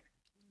 Okay.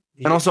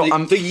 And also,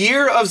 the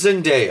year of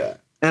Zendaya.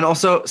 And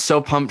also,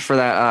 so pumped for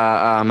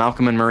that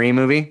Malcolm and Marie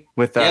movie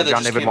with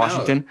John David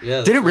Washington.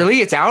 Yeah, did it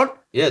really? It's out?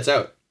 Yeah, it's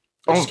out.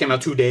 It just came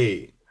out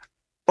today.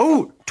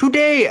 Oh,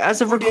 today,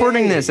 as of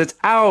recording this, it's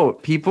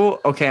out, people.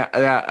 Okay,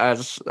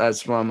 that's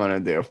what I'm gonna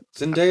do.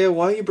 Zendaya,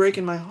 why are you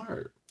breaking my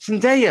heart?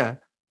 Zendaya,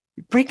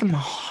 you're breaking my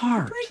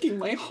heart. Breaking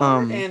my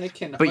heart,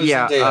 Anakin. But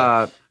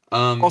yeah,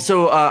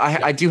 also,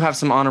 I do have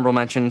some honorable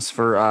mentions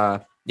for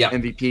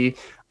MVP.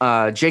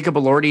 Jacob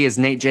Elordi is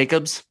Nate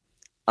Jacobs.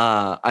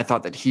 I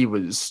thought that he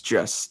was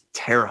just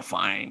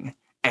terrifying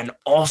and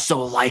also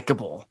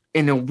likable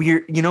in a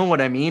weird, you know what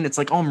I mean? It's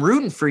like, oh, I'm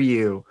rooting for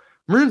you.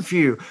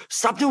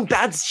 Stop doing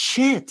bad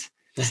shit.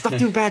 Stop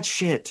doing bad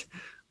shit.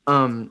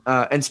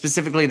 And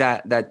specifically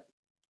that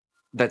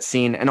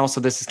scene, and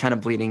also this is kind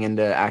of bleeding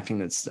into acting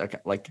that's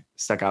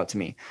stuck out to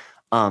me.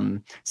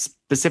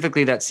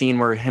 Specifically that scene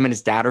where him and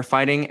his dad are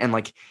fighting, and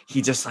like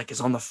he just like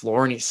is on the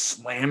floor and he's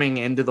slamming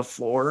into the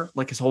floor,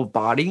 like his whole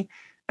body.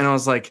 And I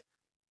was like,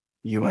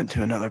 you went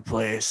to another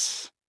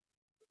place.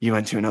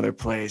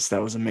 That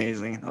was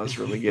amazing. That was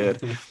really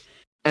good.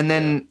 And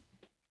then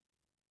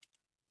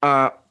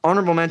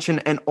honorable mention,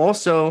 and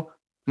also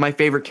my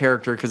favorite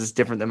character because it's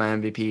different than my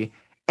MVP,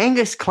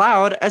 Angus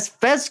Cloud as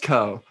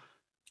Fezco.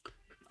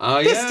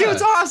 This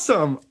dude's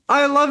awesome.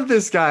 I love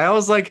this guy. I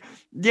was like,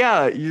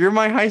 yeah, you're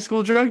my high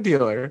school drug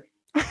dealer.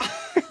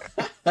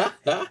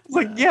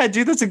 Like, yeah,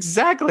 dude, that's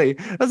exactly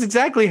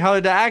how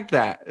to act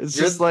that. It's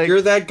just like,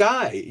 you're that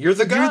guy. You're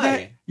the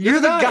guy. You're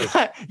the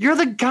guy. You're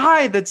the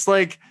guy that's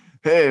like,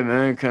 hey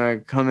man, can I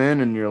come in?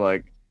 And you're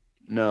like,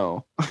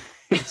 no.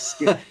 Just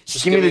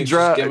give me the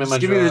drugs.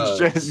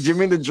 Give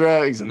me the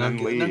drugs and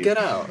then leave. Now get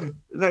out.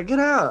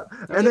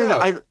 And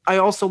then I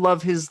also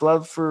love his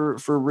love for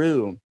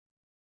Rue.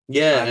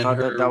 Yeah, I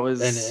thought that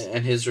was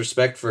and his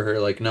respect for her.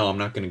 Like, no, I'm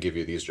not going to give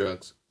you these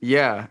drugs.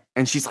 Yeah,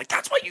 and she's like,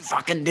 "That's what you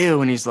fucking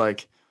do," and he's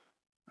like,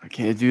 "I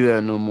can't do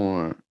that no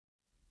more."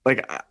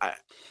 Like,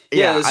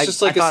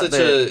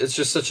 it's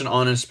just such an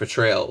honest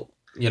portrayal.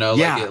 You know,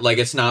 like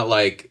it's not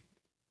like,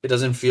 it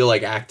doesn't feel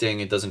like acting.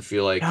 It doesn't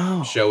feel like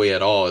showy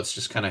at all. It's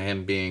just kind of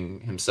him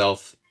being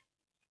himself.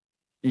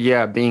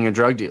 Yeah, being a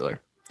drug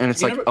dealer, and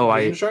it's being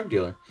a drug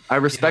dealer. I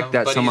respect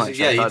that so much.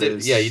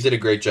 Yeah, you did a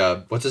great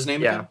job. What's his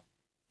name again?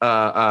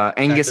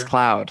 Angus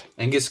Cloud.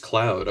 Angus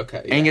Cloud,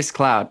 okay. Yeah. Angus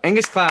Cloud,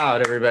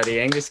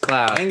 everybody. Angus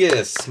Cloud.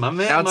 Angus, my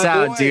man. Shouts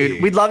out,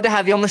 dude. We'd love to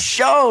have you on the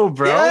show,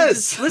 bro. Yes.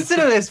 Just listen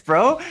to this,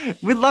 bro.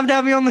 We'd love to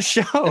have you on the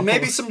show. And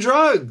maybe some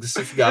drugs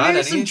if you got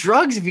any. Some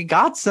drugs if you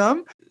got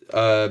some.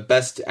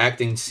 Best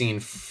acting scene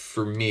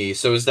for me.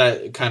 So is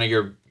that kind of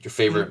your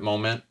favorite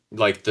moment?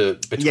 Like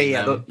between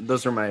them?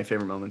 Those are my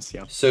favorite moments,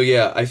 yeah. So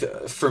yeah,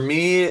 for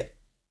me,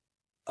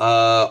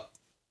 all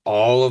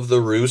of the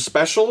Rue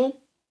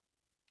special,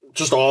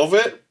 just all of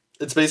it.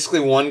 It's basically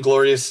one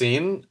glorious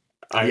scene.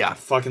 I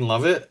fucking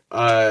love it.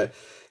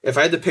 If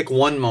I had to pick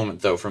one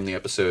moment though from the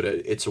episode,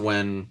 it's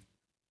when.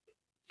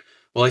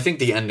 Well, I think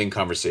the ending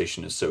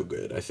conversation is so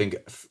good. I think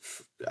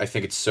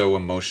it's so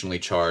emotionally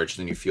charged,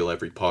 and you feel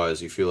every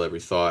pause, you feel every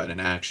thought and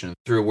action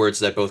through words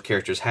that both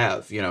characters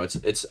have. You know,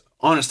 it's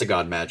honest to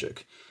God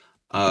magic.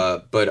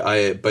 But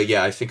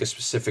I think a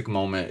specific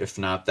moment, if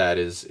not that,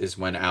 is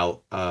when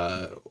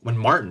when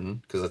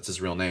Martin, because that's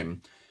his real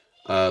name,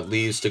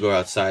 leaves to go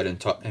outside and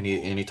talk, and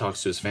he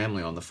talks to his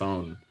family on the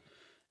phone,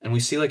 and we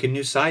see like a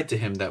new side to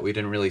him that we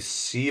didn't really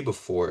see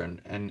before,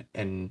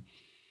 and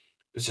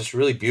it's just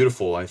really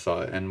beautiful, I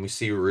thought. And we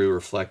see Rue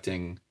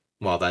reflecting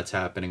while that's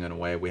happening in a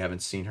way we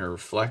haven't seen her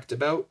reflect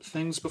about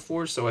things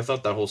before. So I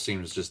thought that whole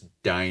scene was just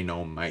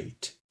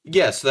dynamite.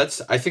 Yeah, so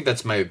I think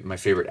that's my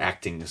favorite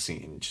acting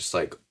scene. Just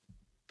like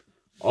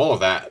all of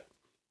that.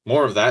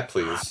 More of that,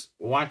 please.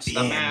 What's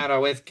the matter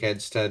with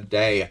kids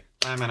today?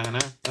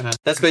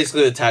 That's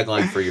basically the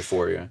tagline for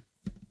Euphoria.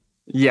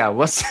 Yeah,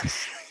 what's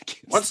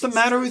the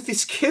matter with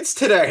these kids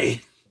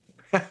today?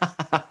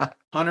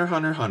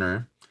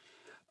 Hunter.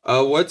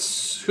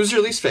 Who's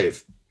your least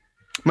fave?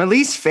 My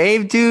least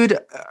fave, dude,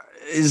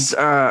 is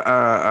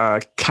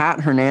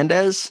Kat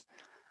Hernandez.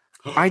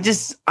 I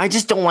just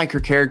don't like her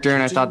character,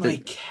 and I thought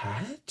that.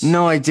 Kat?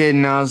 No, I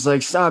didn't. I was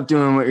like, stop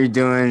doing what you're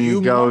doing.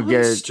 You go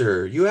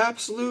monster. You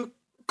absolute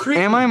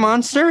cretin. Am I a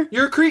monster?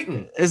 You're a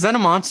cretin. Is that a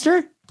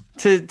monster?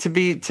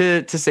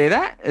 To say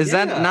that? Is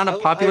that not a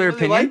popular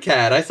opinion? I like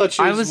Kat. I thought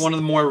she was one of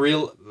the more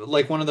real,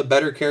 like one of the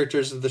better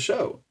characters of the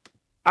show.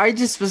 I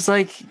just was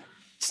like,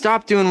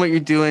 stop doing what you're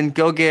doing.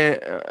 Go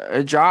get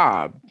a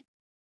job.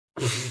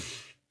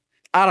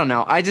 I don't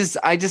know. I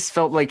just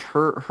felt like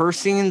her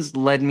scenes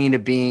led me to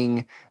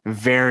being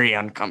very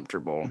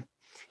uncomfortable.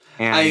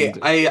 And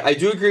I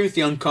do agree with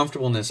the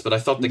uncomfortableness, but I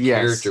thought the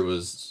character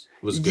was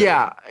good.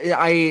 Yeah,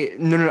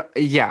 no,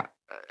 yeah.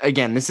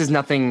 Again, this is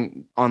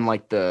nothing on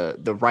like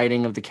the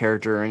writing of the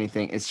character or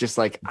anything. It's just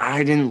like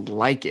I didn't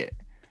like it.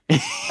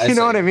 You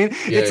know what I mean?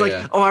 It's like,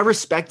 oh, I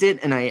respect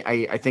it, and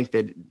I think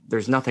that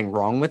there's nothing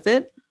wrong with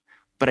it,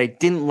 but I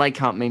didn't like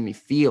how it made me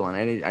feel,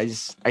 and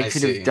I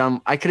could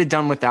have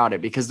done without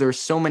it because there's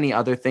so many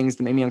other things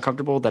that made me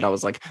uncomfortable that I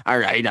was like, all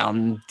right,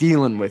 I'm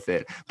dealing with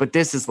it. But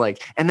this is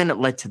like, and then it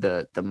led to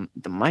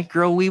the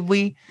micro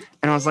wee,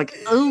 and I was like,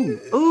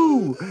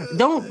 ooh,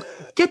 don't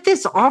get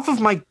this off of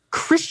my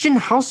Christian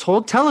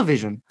household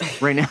television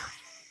right now.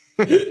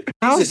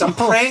 Jesus, I'm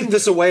praying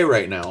this away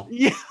right now.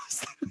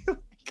 Yes.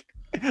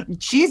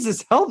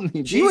 Jesus, help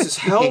me. Jesus,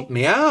 help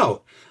me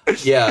out.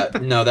 Yeah,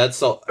 no,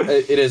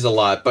 it is a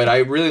lot, but I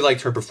really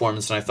liked her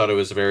performance, and I thought it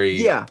was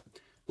very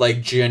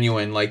like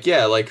genuine, like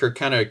like her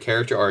kind of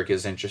character arc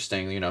is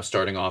interesting, you know,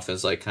 starting off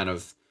as like kind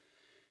of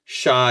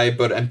shy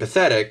but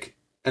empathetic,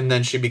 and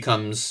then she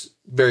becomes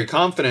very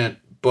confident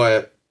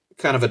but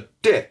kind of a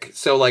dick.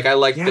 So like I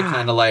like the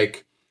kind of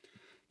like,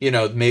 you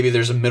know, maybe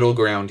there's a middle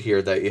ground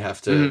here that you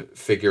have to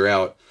figure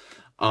out.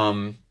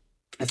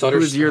 I thought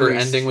her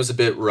ending was a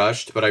bit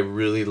rushed, but I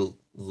really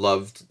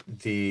loved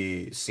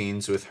the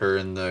scenes with her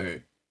and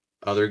the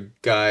other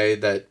guy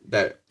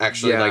that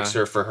actually likes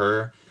her for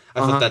her.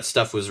 I thought that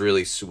stuff was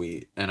really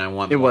sweet, and I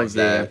want more of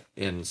that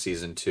in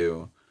season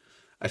 2.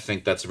 I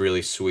think that's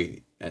really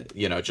sweet,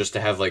 you know, just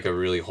to have like a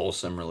really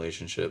wholesome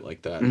relationship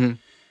like that,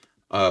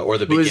 or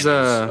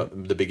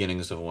the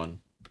beginnings of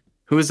one.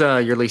 Who is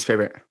your least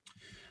favorite?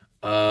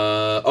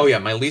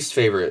 My least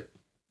favorite.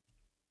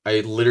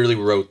 I literally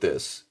wrote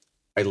this.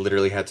 I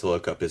literally had to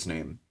look up his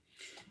name.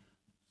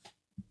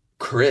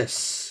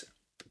 Chris.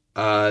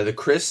 The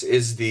Chris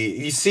is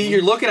you see,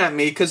 you're looking at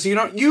me because you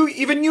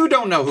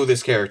don't know who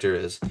this character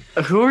is.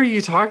 Who are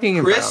you talking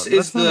about? Chris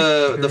is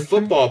the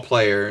football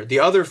player,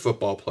 the other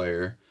football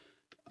player,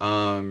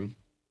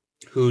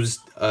 who's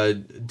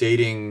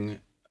dating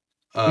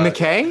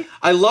McKay?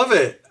 I love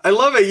it.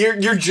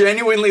 You're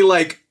genuinely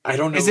like, I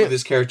don't know who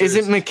this character is.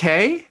 Is it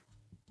McKay?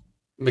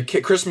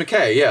 Chris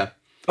McKay, yeah.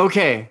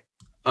 Okay.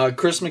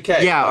 Chris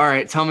McKay. Yeah, all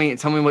right. Tell me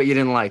what you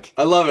didn't like.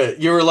 I love it.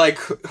 You were like,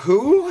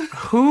 who?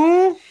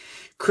 Who?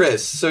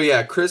 Chris. So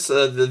yeah, Chris,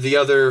 the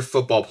other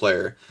football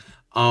player.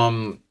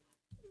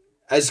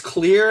 As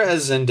clear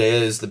as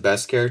Zendaya is the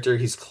best character,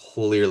 he's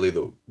clearly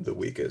the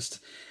weakest.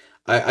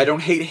 I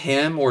don't hate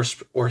him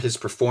or his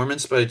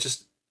performance, but it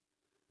just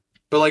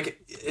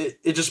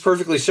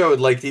perfectly showed.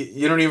 Like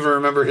you don't even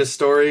remember his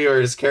story or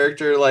his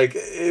character. Like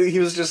he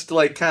was just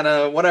like kind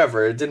of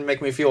whatever. It didn't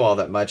make me feel all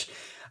that much.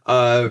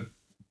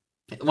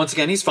 Once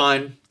again, he's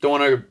fine. Don't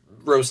want to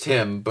roast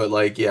him, but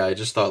like, yeah, I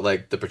just thought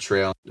like the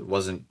portrayal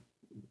wasn't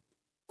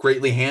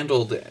greatly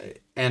handled,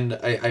 and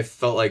I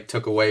felt like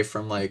took away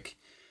from like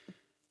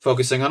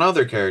focusing on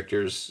other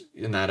characters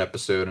in that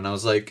episode, and I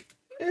was like,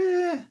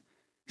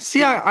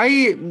 See,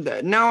 I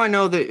now I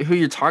know that who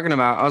you're talking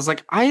about. I was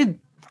like,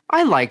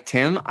 I liked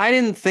him. I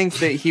didn't think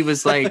that he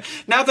was like.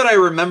 Now that I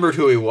remembered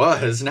who he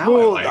was, I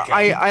like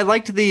him. I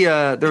liked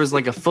there was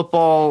like a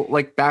football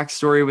like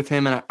backstory with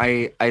him, and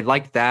I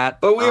liked that.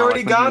 But we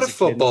already got a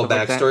football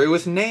backstory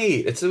with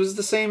Nate. It was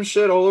the same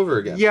shit all over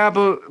again. Yeah,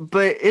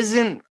 but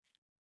isn't,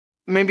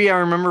 maybe I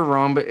remember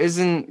wrong, but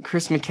isn't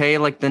Chris McKay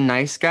like the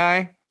nice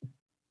guy?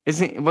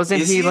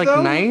 Wasn't he like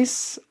though?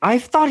 Nice? I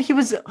thought he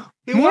was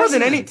more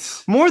than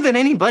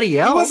anybody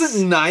else. He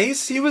wasn't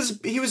nice. He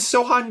was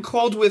so hot and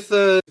cold with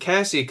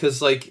Cassie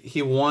because like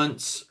he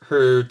wants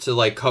her to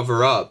like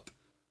cover up,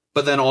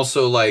 but then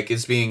also like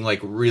is being like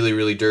really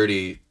really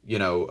dirty, you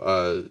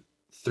know,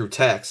 through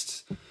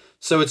text.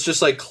 So it's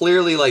just like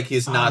clearly like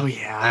he's not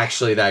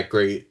actually that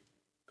great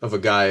of a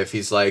guy if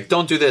he's like,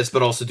 don't do this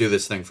but also do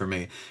this thing for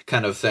me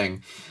kind of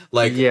thing.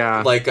 Like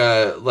like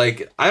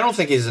I don't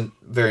think he's a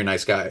very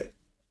nice guy.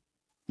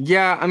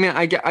 Yeah, I mean,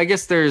 I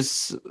guess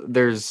there's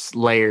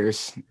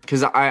layers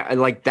because I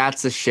like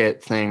that's a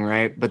shit thing,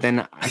 right? But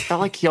then I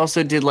felt like he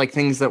also did like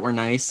things that were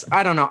nice.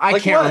 I don't know. I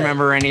can't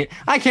remember any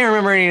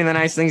of the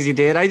nice things he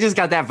did. I just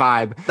got that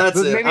vibe. That's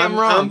it. Maybe I'm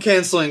wrong. I'm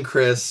canceling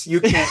Chris.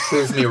 You can't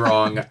prove me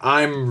wrong.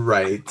 I'm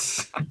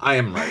right. I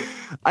am right.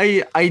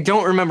 I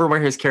don't remember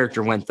where his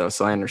character went though,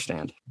 so I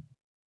understand.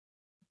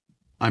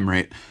 I'm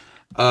right.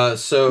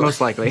 So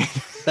most likely.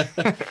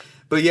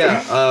 But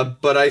yeah,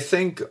 but I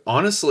think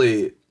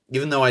honestly,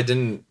 even though I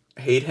didn't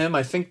hate him,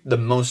 I think the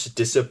most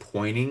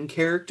disappointing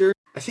character,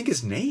 I think,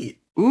 is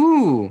Nate.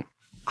 Ooh.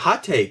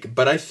 Hot take,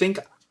 but I think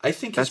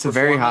that's a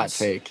very hot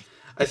take.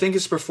 I think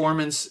his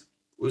performance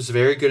was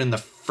very good in the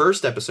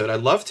first episode. I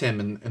loved him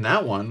in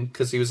that one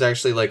because he was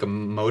actually like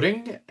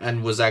emoting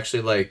and was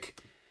actually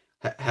like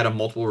had a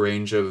multiple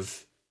range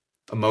of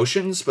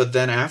emotions. But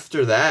then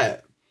after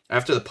that,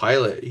 after the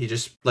pilot, he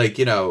just like,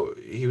 you know,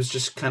 he was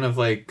just kind of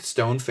like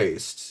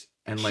stone-faced.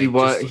 And like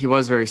he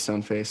was very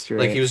stone-faced, right?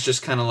 Like he was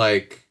just kind of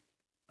like,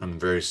 I'm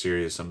very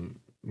serious, I'm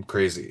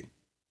crazy.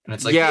 And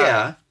it's like,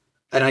 yeah,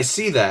 And I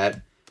see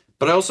that,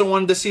 but I also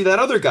wanted to see that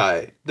other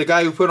guy, the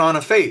guy who put on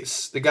a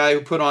face, the guy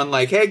who put on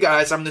like, hey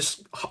guys, I'm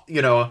this,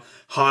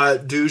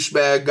 hot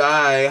douchebag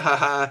guy,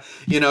 haha,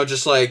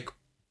 just like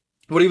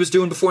what he was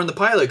doing before in the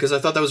pilot, because I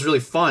thought that was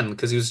really fun,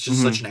 because he was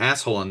just such an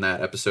asshole in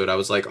that episode. I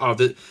was like,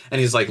 and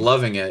he's like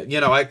loving it,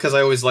 because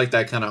I always like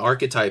that kind of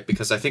archetype,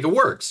 because I think it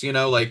works,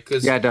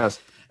 cause, yeah, it does.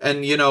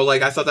 And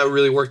I thought that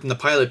really worked in the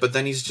pilot, but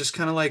then he's just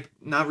kind of like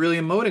not really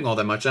emoting all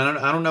that much.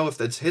 I don't know if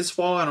that's his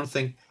fault.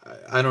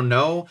 I don't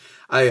know.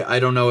 I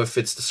don't know if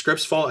it's the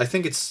script's fault. I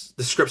think it's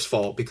the script's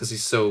fault, because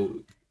he's so,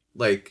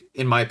 like,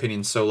 in my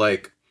opinion, so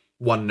like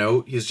one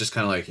note. He's just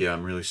kind of like, yeah,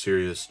 I'm really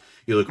serious.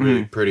 You look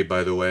really pretty,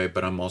 by the way,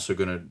 but I'm also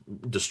gonna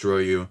destroy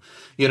you.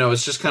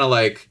 It's just kind of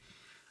like,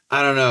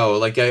 I don't know.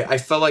 Like I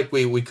felt like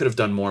we could have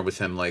done more with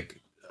him,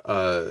 like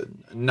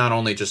not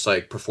only just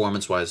like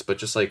performance wise, but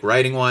just like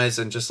writing wise,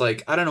 and just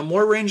like, I don't know,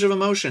 more range of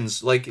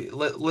emotions. Like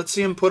let's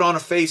see him put on a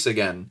face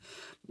again,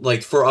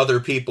 like for other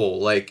people.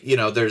 Like,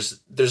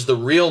 there's the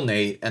real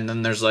Nate, and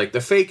then there's like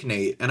the fake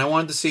Nate, and I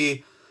wanted to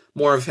see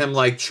more of him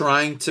like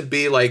trying to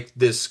be like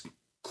this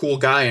cool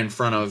guy in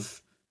front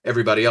of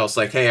everybody else,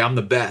 like, hey, I'm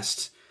the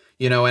best,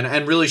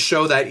 and really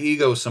show that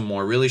ego some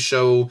more, really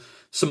show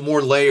some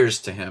more layers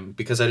to him,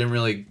 because I didn't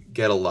really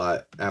get a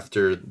lot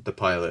after the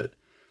pilot.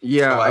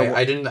 Yeah, so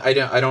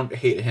I don't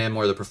hate him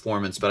or the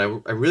performance, but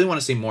I really want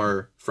to see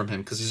more from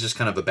him, because he's just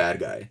kind of a bad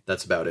guy.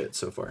 That's about it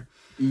so far.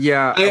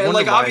 Yeah,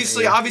 like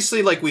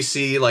obviously, like we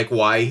see like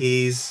why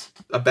he's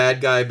a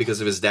bad guy because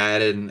of his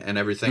dad and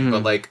everything,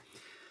 but like,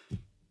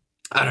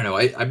 I don't know.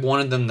 I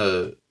wanted them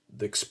to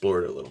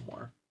explore it a little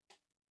more.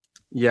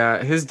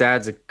 Yeah, his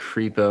dad's a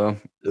creepo.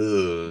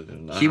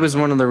 He was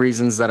one of the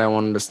reasons that I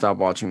wanted to stop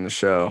watching the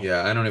show.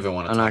 Yeah, I don't even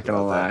want to. I'm not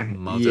gonna lie.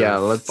 Yeah,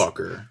 let's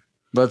not.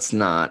 Let's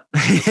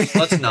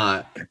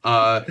not.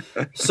 But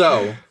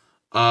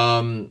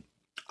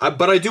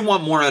I do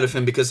want more out of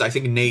him, because I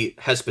think Nate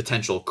has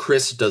potential.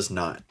 Chris does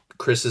not.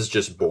 Chris is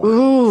just boring.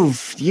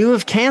 Oof, you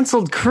have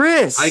canceled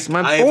Chris,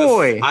 my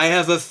boy. I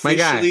have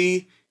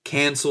officially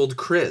canceled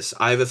Chris.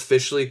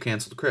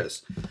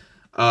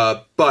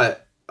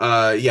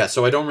 Yeah,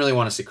 so I don't really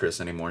want to see Chris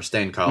anymore.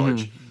 Stay in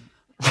college.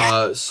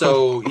 Let's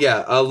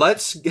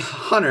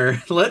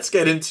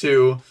get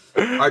into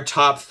our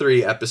top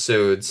 3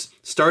 episodes.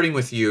 Starting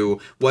with you,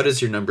 what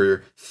is your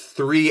number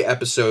 3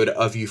 episode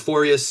of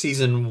Euphoria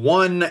season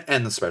 1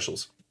 and the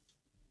specials?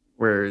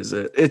 Where is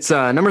it? It's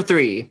number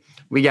 3.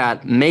 We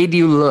got Made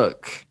You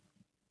Look.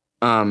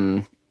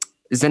 Zendaya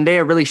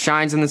really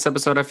shines in this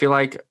episode, I feel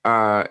like.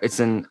 It's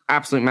an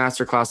absolute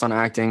masterclass on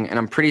acting, and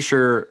I'm pretty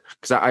sure,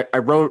 because I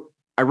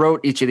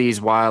wrote each of these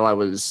while I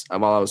was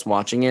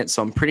watching it,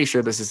 so I'm pretty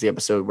sure this is the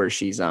episode where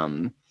she's at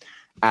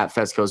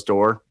Fezco's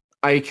door.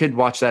 I could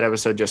watch that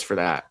episode just for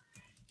that.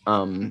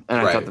 And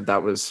I thought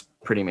that was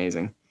pretty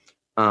amazing.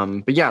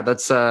 But yeah,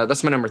 that's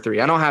my number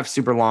 3. I don't have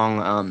super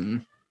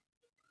long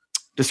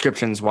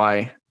descriptions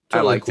why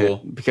totally I liked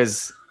it,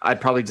 because I'd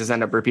probably just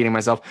end up repeating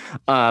myself.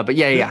 But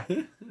yeah.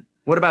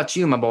 What about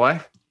you, my boy?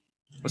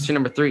 What's your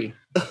number 3?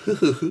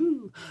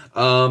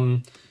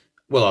 Well,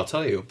 I'll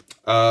tell you.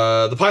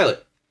 The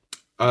pilot.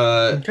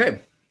 Okay.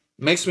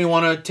 Makes me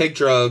want to take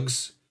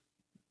drugs,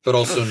 but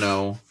also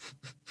no,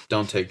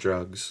 don't take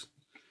drugs.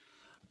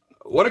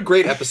 What a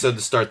great episode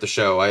to start the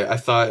show. I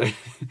thought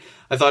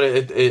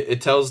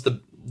it tells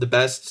the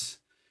best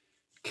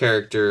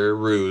character,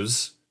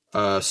 Ruse,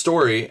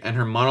 story, and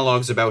her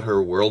monologues about her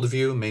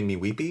worldview made me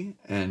weepy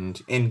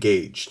and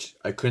engaged.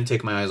 I couldn't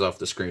take my eyes off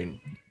the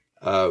screen.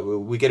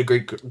 We get a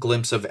great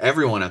glimpse of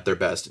everyone at their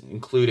best,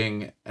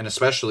 including and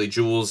especially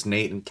Jules,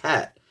 Nate, and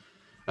Kat.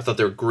 I thought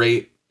they were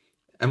great.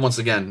 And once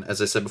again,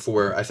 as I said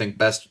before, I think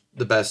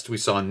the best we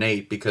saw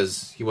Nate,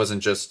 because he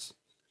wasn't just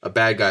a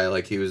bad guy.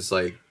 Like, he was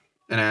like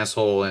an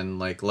asshole and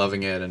like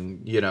loving it,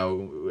 and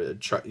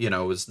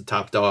was the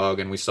top dog,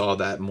 and we saw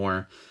that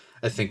more,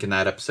 I think, in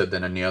that episode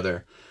than any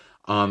other.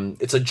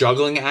 It's a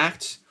juggling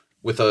act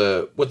with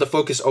the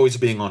focus always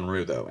being on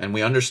Rue, though, and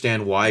we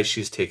understand why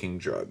she's taking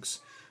drugs.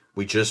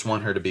 We just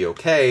want her to be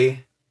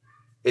okay.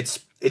 It's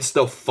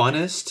the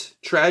funnest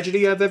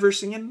tragedy I've ever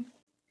seen.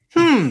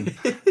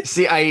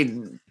 See,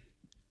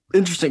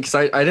 interesting, because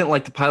I didn't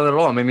like the pilot at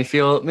all. It made me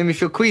feel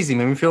queasy,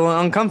 made me feel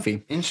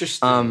uncomfy.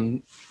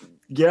 Interesting.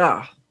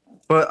 Yeah.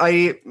 But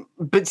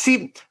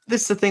see,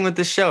 this is the thing with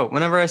this show.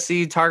 Whenever I see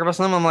you talk about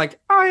something, I'm like,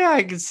 oh yeah,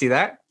 I can see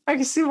that. I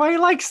can see why he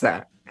likes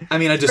that. I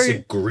mean, I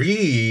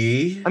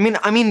disagree. I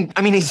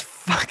mean, he's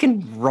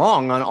fucking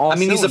wrong on all.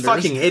 He's a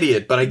fucking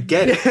idiot, but I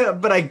get it. Yeah,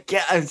 but I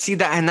see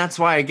that, and that's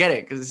why I get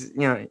it, because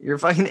you're a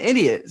fucking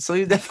idiot. So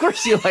of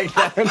course you like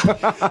that.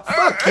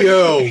 Fuck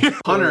you,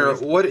 Hunter.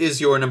 What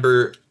is your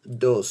number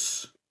 2?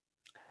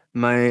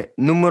 My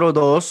numero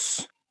 2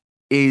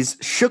 is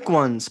Shook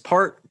Ones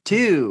Part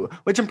 2,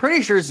 which I'm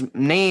pretty sure is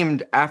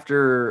named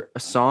after a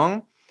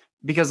song,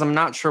 because I'm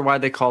not sure why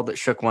they called it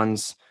Shook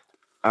Ones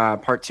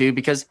Part 2,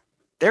 because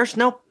there's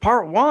no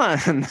Part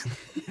 1.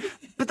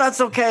 But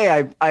that's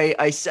okay.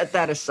 I set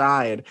that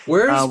aside.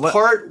 Where's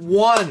Part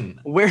 1?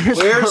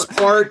 Where's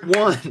Part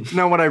 1?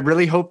 No, what I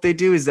really hope they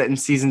do is that in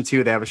season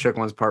 2 they have a Shook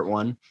Ones Part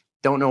 1.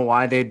 don't know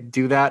why they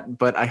do that,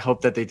 but I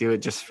hope that they do it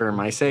just for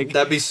my sake.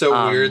 That'd be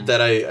so weird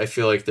that I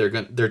feel like they're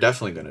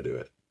definitely gonna do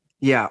it.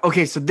 Yeah.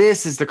 Okay. So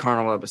this is the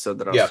carnival episode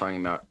that I was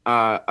talking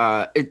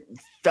about. It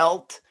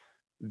felt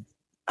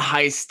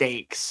high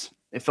stakes.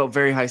 It felt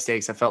very high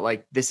stakes. I felt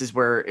like this is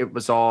where it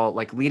was all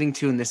like leading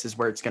to, and this is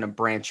where it's going to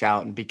branch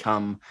out and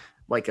become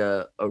like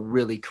a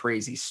really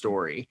crazy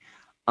story.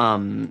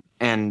 And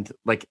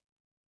like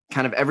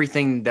kind of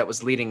everything that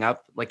was leading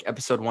up, like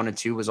episode 1 and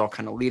 2 was all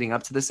kind of leading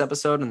up to this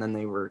episode. And then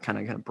they were kind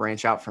of going to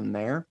branch out from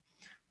there.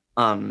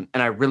 And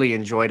I really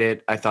enjoyed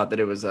it. I thought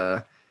that it was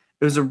a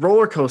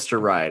roller coaster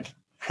ride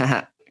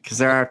because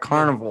they're a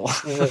carnival.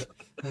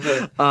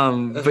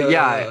 But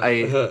yeah,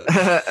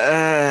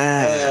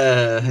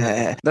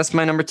 that's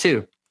my number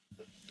 2.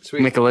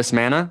 Sweet. Nicholas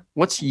Manna,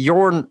 what's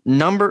your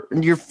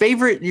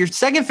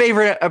second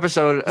favorite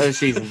episode of the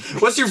season?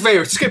 What's your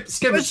favorite? Skip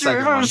the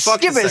second one.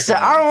 Skip it.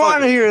 I don't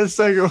want to hear the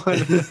second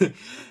one.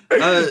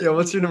 Yeah,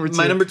 what's your number 2?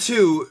 My number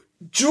 2,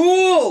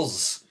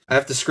 Jules. I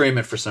have to scream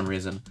it for some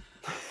reason.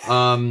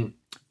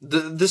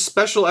 This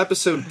special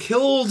episode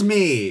killed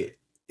me.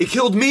 It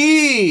killed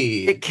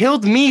me. It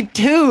killed me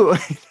too.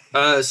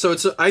 So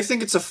I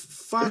think it's a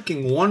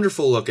fucking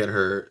wonderful look at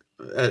her,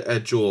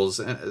 at Jules.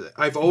 And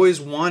I've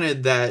always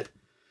wanted that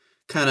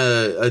kind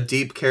of a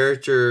deep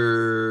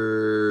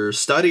character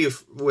study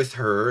with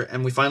her,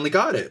 and we finally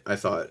got it. I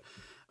thought.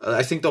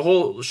 I think the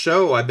whole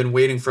show I've been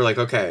waiting for, like,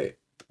 okay,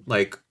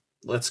 like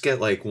let's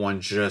get like one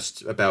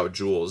just about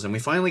Jules, and we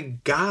finally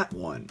got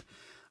one.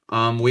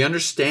 We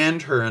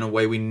understand her in a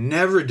way we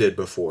never did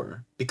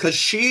before because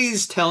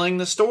she's telling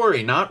the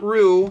story, not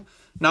Rue.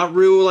 Not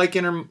Rue, like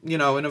in her,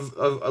 in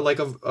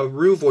a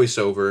Rue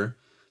voiceover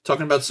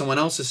talking about someone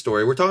else's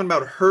story. We're talking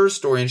about her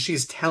story, and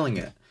she's telling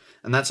it,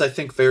 and that's, I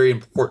think, very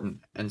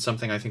important and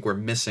something I think we're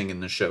missing in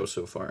the show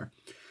so far.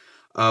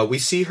 We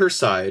see her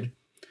side,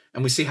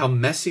 and we see how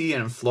messy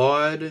and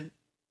flawed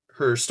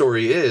her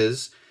story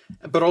is,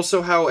 but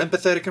also how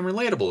empathetic and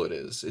relatable it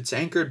is. It's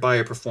anchored by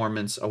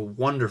a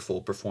wonderful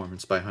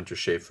performance by Hunter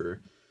Schafer.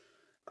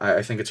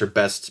 I think it's her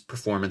best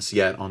performance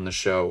yet on the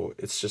show.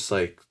 It's just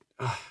like.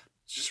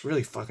 It's just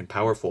really fucking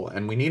powerful,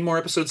 and we need more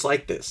episodes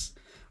like this,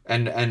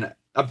 and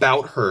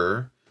about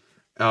her,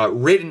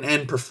 written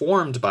and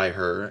performed by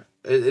her.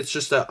 It's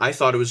just I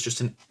thought it was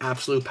just an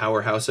absolute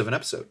powerhouse of an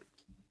episode.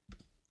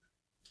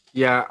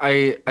 Yeah,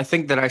 I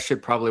think that I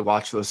should probably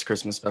watch those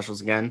Christmas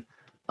specials again,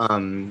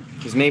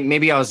 because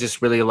maybe I was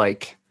just really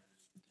like,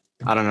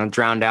 I don't know,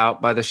 drowned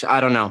out by the show.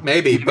 I don't know.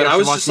 Maybe but I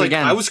was just like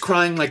again. I was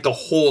crying like the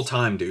whole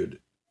time, dude.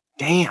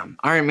 Damn.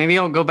 All right, maybe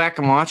I'll go back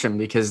and watch them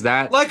because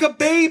that like a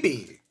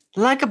baby.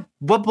 Like a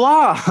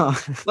blah.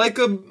 Like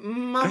a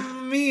mamma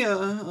mia.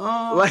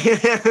 Like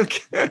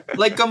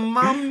a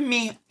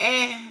mommy.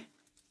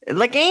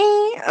 Like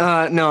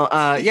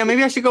no. Yeah,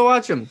 maybe I should go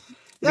watch them.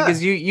 Yeah.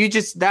 Because you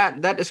just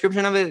that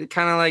description of it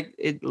kind of like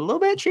it a little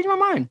bit changed my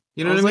mind.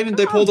 You know what I mean? Like,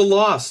 they pulled a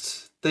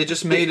Lost. They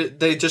just made it.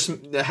 They just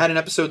had an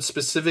episode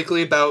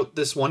specifically about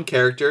this one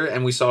character,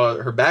 and we saw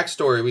her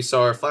backstory. We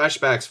saw her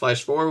flashbacks,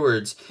 flash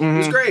forwards. Mm-hmm. It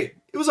was great.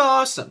 It was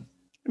awesome.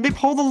 They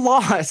pulled a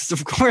Lost.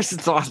 Of course,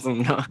 it's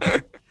awesome. No.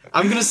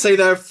 I'm gonna say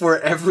that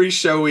for every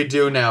show we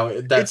do now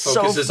that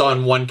focuses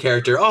on one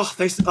character.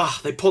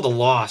 They pulled a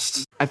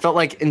Lost. I felt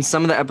like in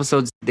some of the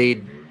episodes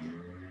they.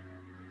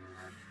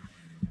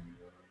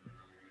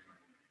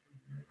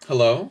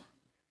 Hello,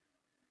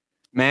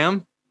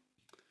 ma'am,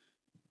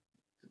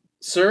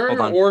 sir,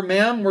 or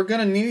ma'am. We're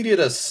gonna need you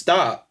to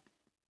stop.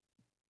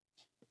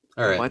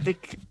 All right. Well, I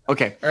think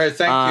okay. All right.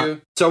 Thank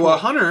you. So,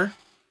 Hunter,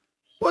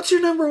 what's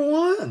your number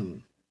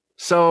 1?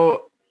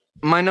 So,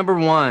 my number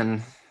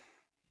 1.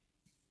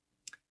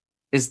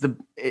 Is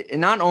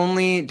not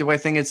only do I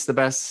think it's the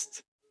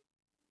best,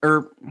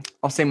 or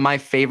I'll say my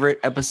favorite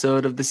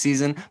episode of the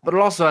season, but it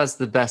also has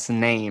the best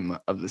name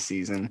of the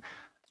season.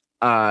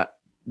 The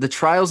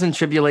Trials and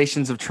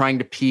Tribulations of Trying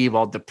to Pee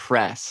While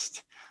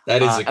Depressed.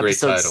 That is a great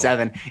episode title.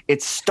 7.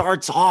 It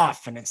starts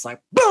off and it's like,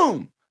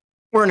 boom,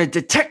 we're in a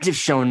detective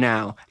show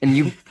now, and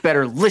you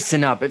better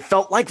listen up. It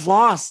felt like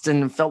Lost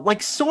and it felt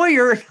like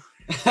Sawyer.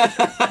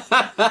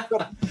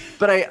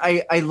 but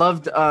I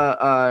loved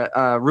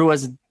Rue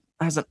has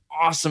an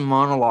awesome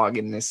monologue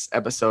in this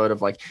episode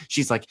of like,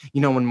 she's like,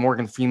 when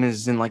Morgan Freeman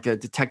is in like a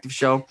detective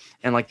show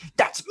and like,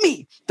 that's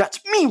me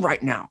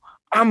right now.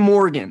 I'm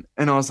Morgan.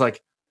 And I was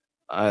like,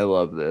 I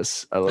love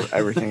this. I love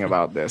everything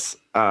about this.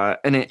 I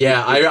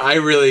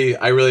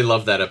really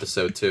love that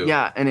episode too.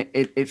 Yeah, and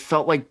it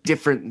felt like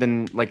different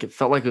than like it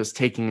felt like it was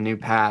taking a new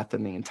path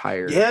in the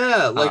entire.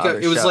 Yeah,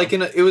 like it was show. Like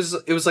it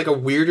was like a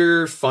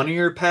weirder,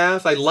 funnier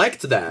path. I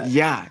liked that.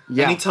 Yeah.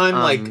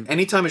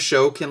 Anytime a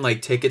show can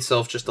like take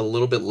itself just a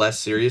little bit less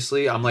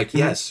seriously, I'm like,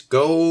 yes,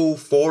 go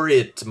for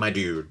it, my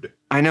dude.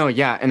 I know,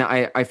 yeah, and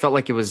I felt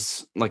like it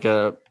was like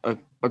a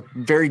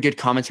very good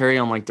commentary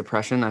on like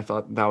depression. I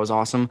thought that was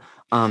awesome.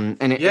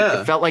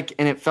 It felt like,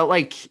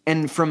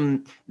 and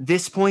from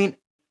this point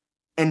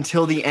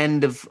until the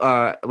end of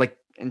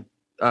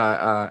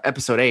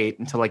episode 8,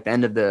 until like the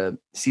end of the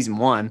season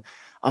 1,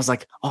 I was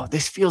like, oh,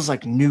 this feels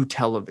like new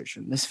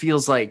television. This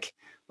feels like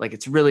Like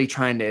it's really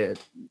trying to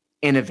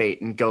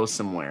innovate and go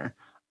somewhere.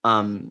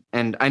 And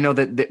I know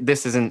that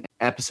this isn't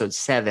episode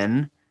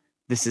 7.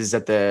 This is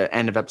at the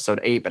end of episode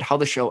 8, but how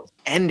the show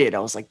ended, I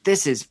was like,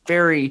 this is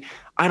very,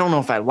 I don't know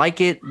if I like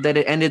it that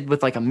it ended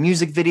with like a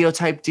music video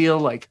type deal.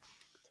 Like,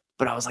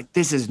 but I was like,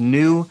 this is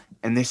new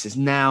and this is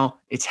now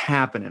it's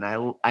happening.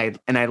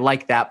 I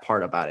like that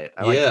part about it.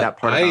 I like that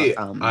part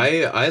about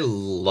I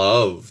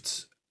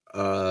loved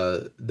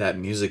that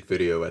music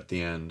video at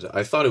the end.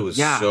 I thought it was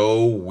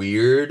so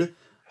weird.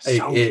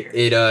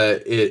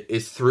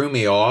 It threw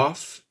me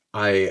off.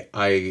 I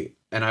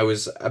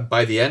was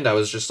by the end I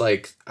was just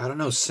like, I don't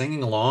know,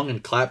 singing along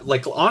and clap.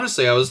 Like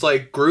honestly, I was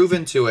like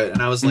grooving to it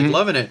and I was like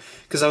loving it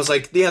because I was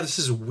like, yeah, this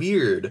is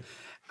weird.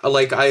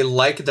 Like I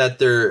like that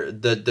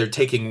they're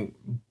taking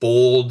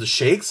bold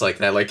shakes like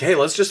that. Like, hey,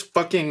 let's just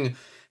fucking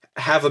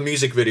have a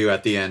music video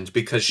at the end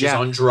because she's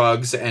on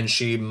drugs and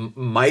she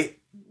might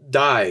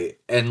die,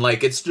 and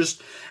like it's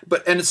just,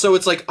 and so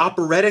it's like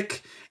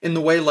operatic in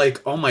the way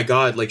like, oh my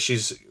god, like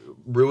she's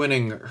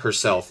ruining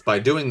herself by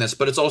doing this,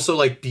 but it's also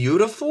like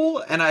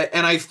beautiful, and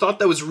I thought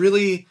that was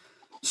really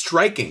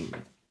striking.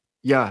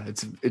 Yeah,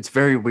 it's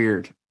very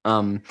weird.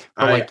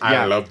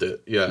 I loved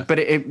it. Yeah, but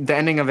the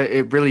ending of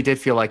it really did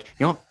feel like,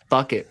 you know,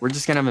 fuck it, we're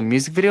just gonna have a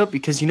music video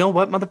because you know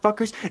what,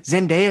 motherfuckers,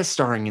 Zendaya's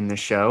starring in this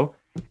show,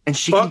 and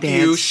she can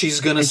dance. You,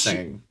 she's gonna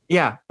sing.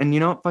 Yeah, and you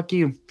know what, fuck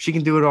you, she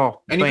can do it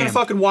all. And you're gonna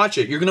fucking watch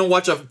it. You're gonna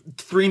watch a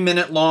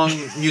 3-minute long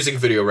music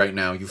video right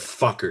now. You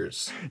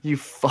fuckers. You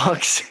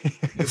fucks.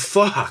 You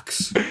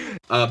fucks.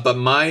 But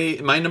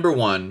my number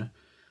one,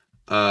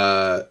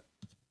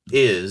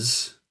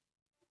 is,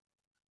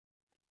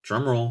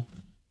 drum roll,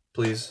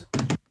 please.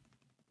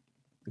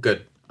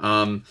 Good.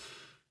 Rue,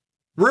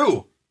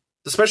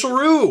 the special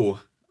Rue.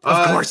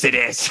 Of course it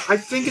is. I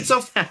think it's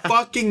a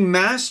fucking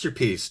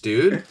masterpiece,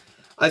 dude.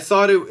 I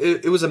thought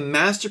it was a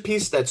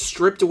masterpiece that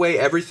stripped away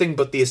everything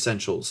but the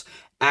essentials.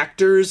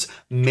 Actors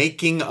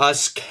making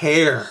us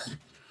care.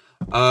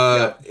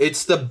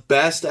 It's the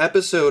best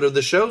episode of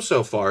the show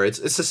so far. It's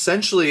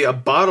essentially a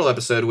bottle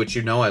episode, which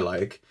you know I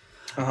like.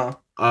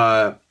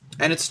 And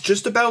it's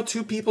just about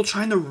two people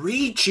trying to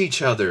reach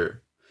each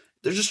other.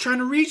 They're just trying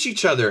to reach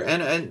each other.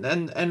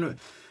 And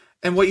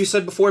what you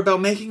said before about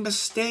making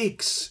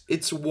mistakes.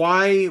 It's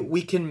why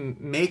we can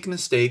make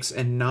mistakes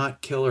and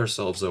not kill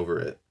ourselves over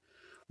it.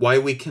 Why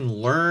we can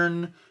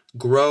learn,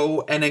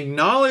 grow, and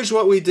acknowledge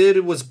what we did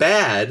was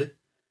bad.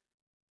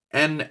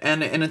 And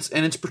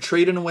it's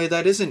portrayed in a way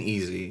that isn't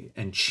easy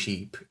and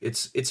cheap.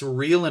 It's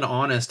real and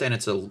honest, and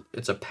it's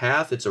a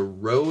path, it's a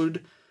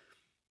road.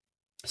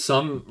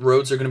 Some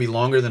roads are going to be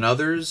longer than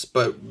others,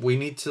 but we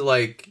need to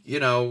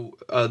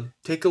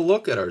take a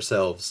look at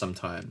ourselves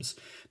sometimes.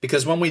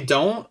 Because when we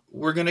don't,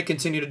 we're going to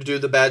continue to do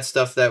the bad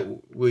stuff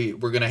that we're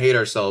going to hate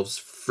ourselves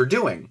for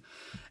doing.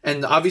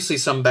 And obviously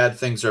some bad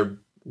things are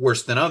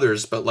worse than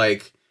others, but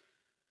like,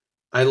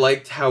 I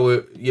liked how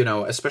it,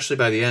 especially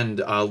by the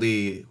end,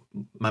 Ali,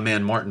 my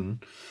man Martin,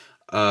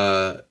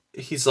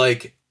 he's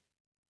like,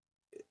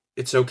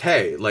 it's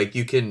okay. Like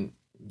you can,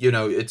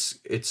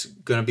 it's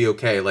gonna be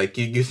okay. Like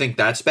you think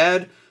that's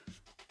bad?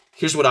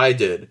 Here's what I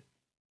did.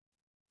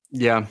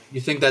 Yeah.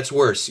 You think that's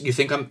worse? You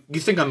think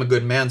I'm a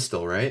good man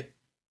still, right?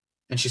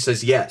 And she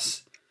says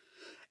yes.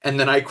 And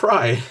then I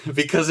cry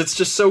because it's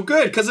just so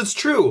good, because it's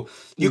true.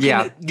 You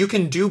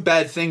can do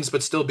bad things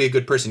but still be a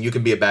good person. You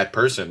can be a bad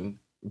person,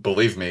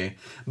 believe me.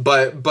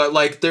 But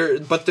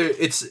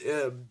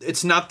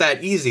it's not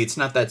that easy. It's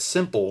not that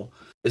simple.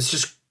 It's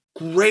just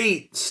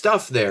great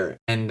stuff there.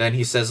 And then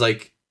he says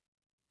like,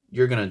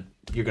 you're going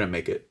to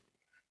make it.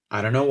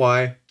 I don't know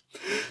why.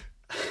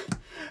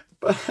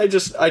 But I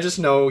just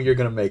know you're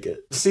gonna make it.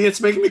 See, it's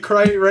making me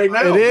cry right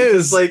now. It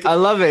is. Like, I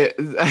love it.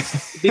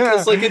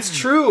 Because like it's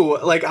true.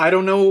 Like I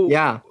don't know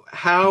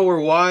how or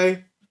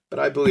why, but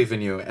I believe in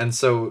you. And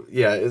so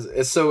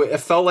so it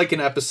felt like an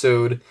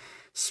episode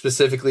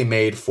specifically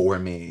made for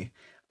me.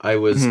 I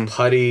was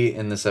putty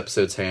in this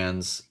episode's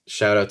hands.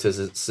 Shout out to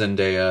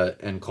Zendaya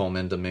and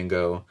Coleman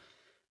Domingo.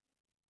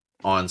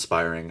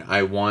 Awe-inspiring.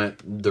 I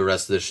want the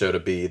rest of the show to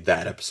be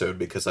that episode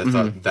because I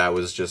thought that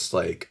was just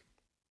like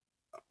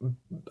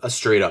a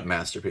straight up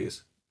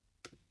masterpiece.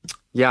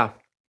 I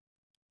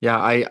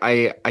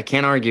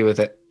can't argue with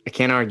it.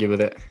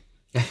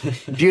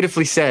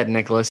 Beautifully said,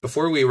 Nicholas.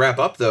 Before we wrap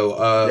up though,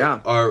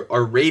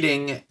 our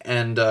rating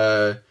and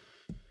I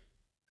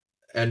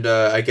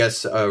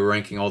guess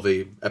ranking all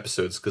the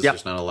episodes because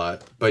there's not a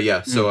lot,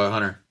 but so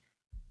Hunter.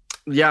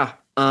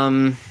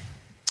 I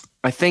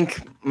think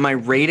my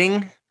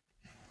rating,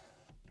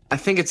 I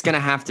think it's gonna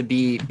have to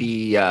be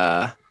 8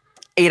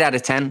 out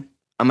of 10.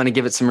 I'm going to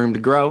give it some room to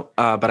grow,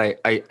 but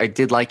I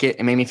did like it.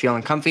 It made me feel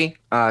uncomfy.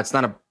 It's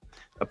not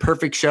a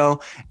perfect show,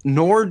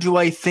 nor do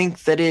I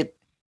think that it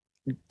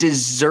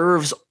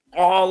deserves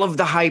all of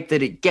the hype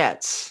that it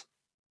gets,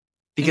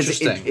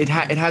 because it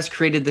has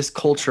created this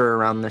culture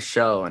around the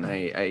show, and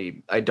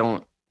I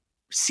don't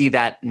see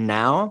that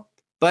now,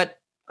 but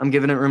I'm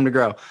giving it room to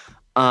grow.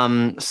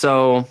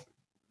 So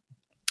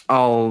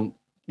I'll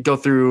go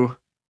through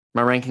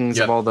my rankings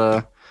of all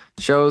the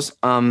shows.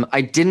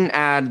 I didn't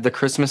add the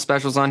Christmas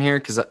specials on here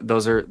because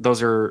those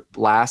are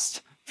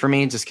last for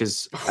me, just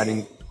because I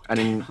didn't. I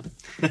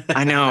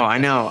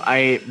know.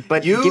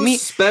 But you give me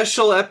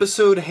special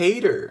episode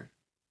hater.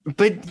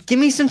 But give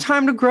me some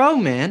time to grow,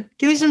 man.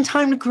 Give me some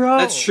time to grow.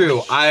 That's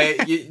true.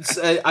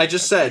 I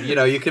just said,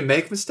 you can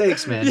make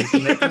mistakes, man. You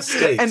can make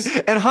mistakes.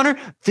 And Hunter,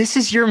 this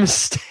is your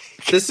mistake.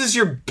 This is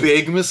your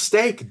big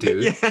mistake,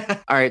 dude. Yeah.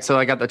 All right, so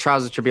I got the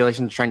Trials and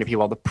Tribulations Trying to Be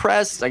Well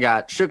Depressed. I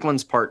got Shook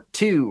Ones Part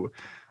 2.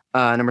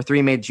 Number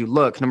 3, Made You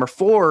Look. Number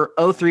 4,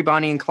 03,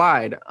 Bonnie and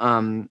Clyde.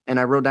 And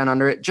I wrote down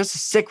under it, just a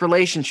sick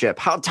relationship.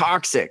 How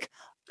toxic.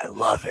 I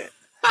love it.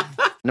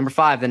 Number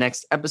 5, The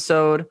Next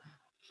Episode.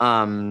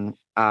 Number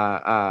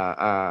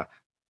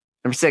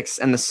 6,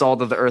 And the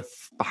Salt of the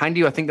Earth Behind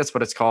You. I think that's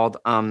what it's called.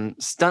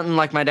 Stunting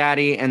Like My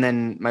Daddy. And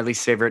then my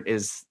least favorite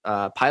is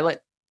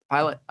Pilot.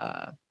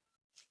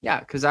 Yeah,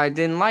 because I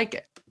didn't like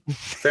it.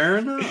 Fair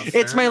enough.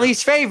 It's my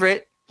least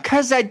favorite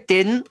because I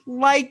didn't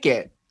like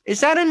it.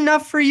 Is that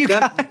enough for you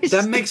guys?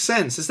 That makes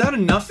sense. Is that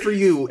enough for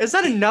you? Is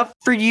that enough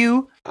for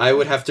you? I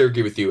would have to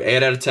agree with you.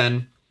 8 out of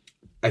 10.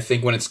 I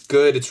think when it's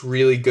good, it's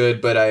really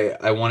good, but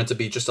I want it to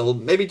be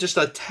maybe just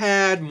a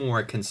tad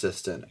more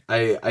consistent.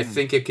 I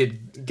think it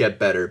could get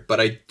better,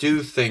 but I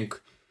think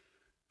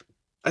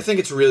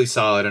it's really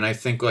solid, and I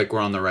think like we're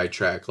on the right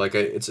track. Like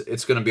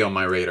it's gonna be on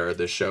my radar,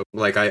 this show.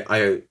 Like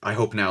I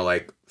hope now,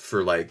 like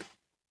for like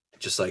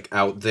just like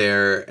out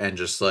there and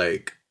just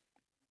like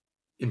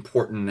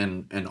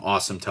important and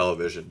awesome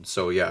television.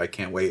 So yeah, I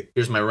can't wait.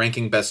 Here's my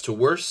ranking best to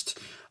worst.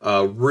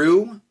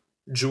 Rue,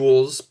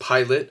 Jules,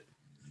 Pilot,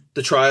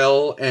 The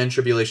Trial and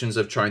Tribulations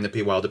of Trying to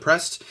Be Well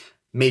Depressed,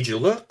 Made You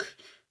Look,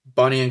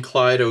 Bonnie and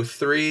Clyde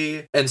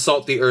 03, and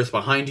Salt the Earth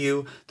Behind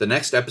You. The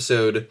Next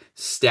Episode,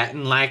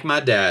 Statin' Like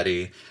My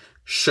Daddy,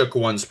 Shook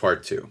Ones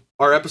Part 2.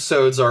 Our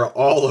episodes are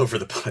all over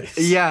the place.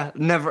 Yeah,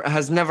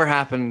 has never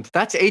happened.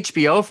 That's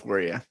HBO for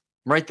you.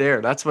 Right there.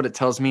 That's what it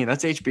tells me.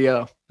 That's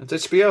HBO.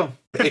 That's HBO.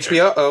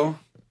 HBO.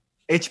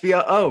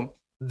 HBO.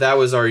 That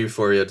was our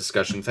Euphoria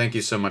discussion. Thank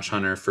you so much,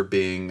 Hunter, for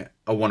being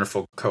a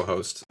wonderful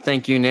co-host.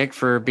 Thank you, Nick,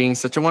 for being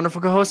such a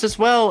wonderful co-host as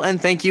well. And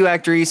thank you,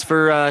 Actors,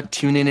 for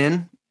tuning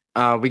in.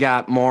 We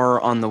got more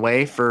on the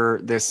way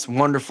for this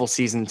wonderful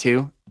season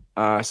 2.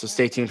 So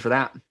stay tuned for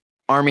that.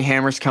 Army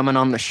Hammer's coming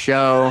on the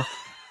show.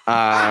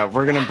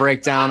 We're going to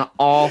break down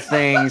all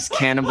things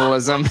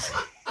cannibalism.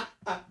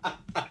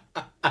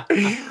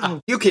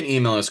 You can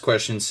email us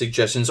questions,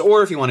 suggestions,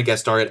 or if you want to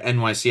guest star at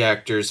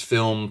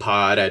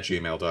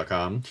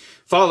nycactorsfilmpod@gmail.com.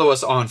 Follow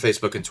us on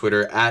Facebook and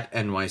Twitter at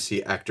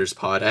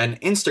NYCActorsPod and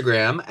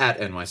Instagram at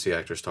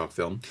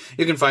NYCActorsTalkFilm.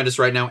 You can find us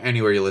right now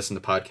anywhere you listen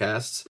to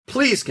podcasts.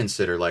 Please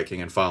consider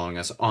liking and following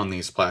us on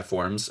these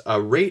platforms.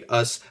 Rate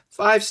us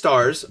 5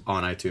 stars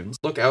on iTunes.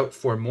 Look out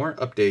for more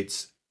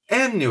updates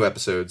and new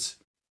episodes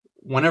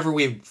whenever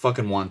we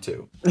fucking want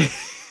to.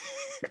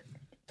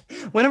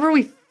 Whenever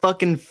we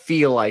fucking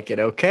feel like it,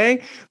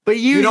 okay? But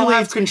usually you don't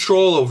have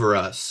control over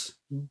us.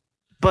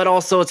 But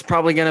also, it's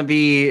probably gonna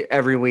be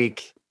every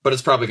week. But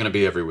it's probably gonna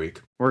be every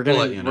week. We'll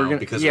let you know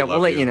because we'll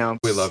let you know.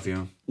 We love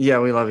you. Yeah,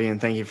 we love you, and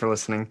thank you for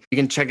listening. You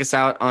can check us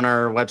out on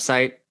our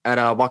website at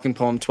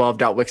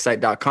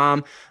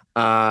walkingpoem12.wixsite.com.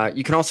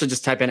 You can also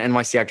just type in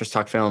NYC Actors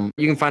Talk Film.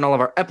 You can find all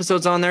of our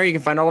episodes on there. You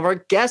can find all of our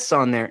guests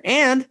on there,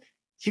 and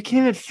you can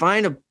even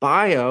find a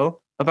bio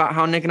about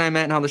how Nick and I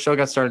met and how the show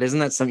got started. Isn't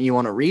that something you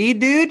want to read,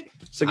 dude?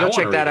 So go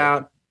check that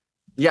out.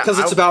 Yeah, because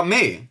it's about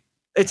me.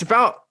 It's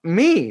about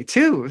me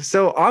too.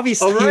 So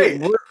obviously,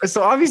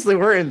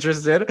 we're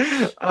interested.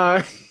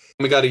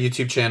 We got a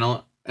YouTube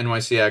channel,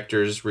 NYC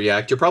Actors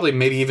React. You're probably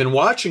maybe even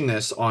watching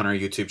this on our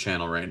YouTube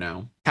channel right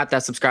now. Tap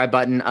that subscribe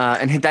button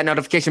and hit that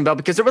notification bell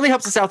because it really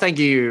helps us out. Thank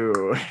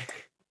you.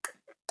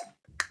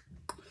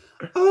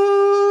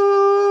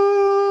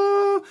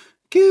 Oh,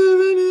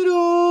 giving it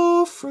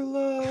all for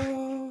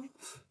love.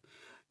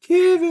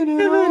 Giving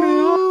it all.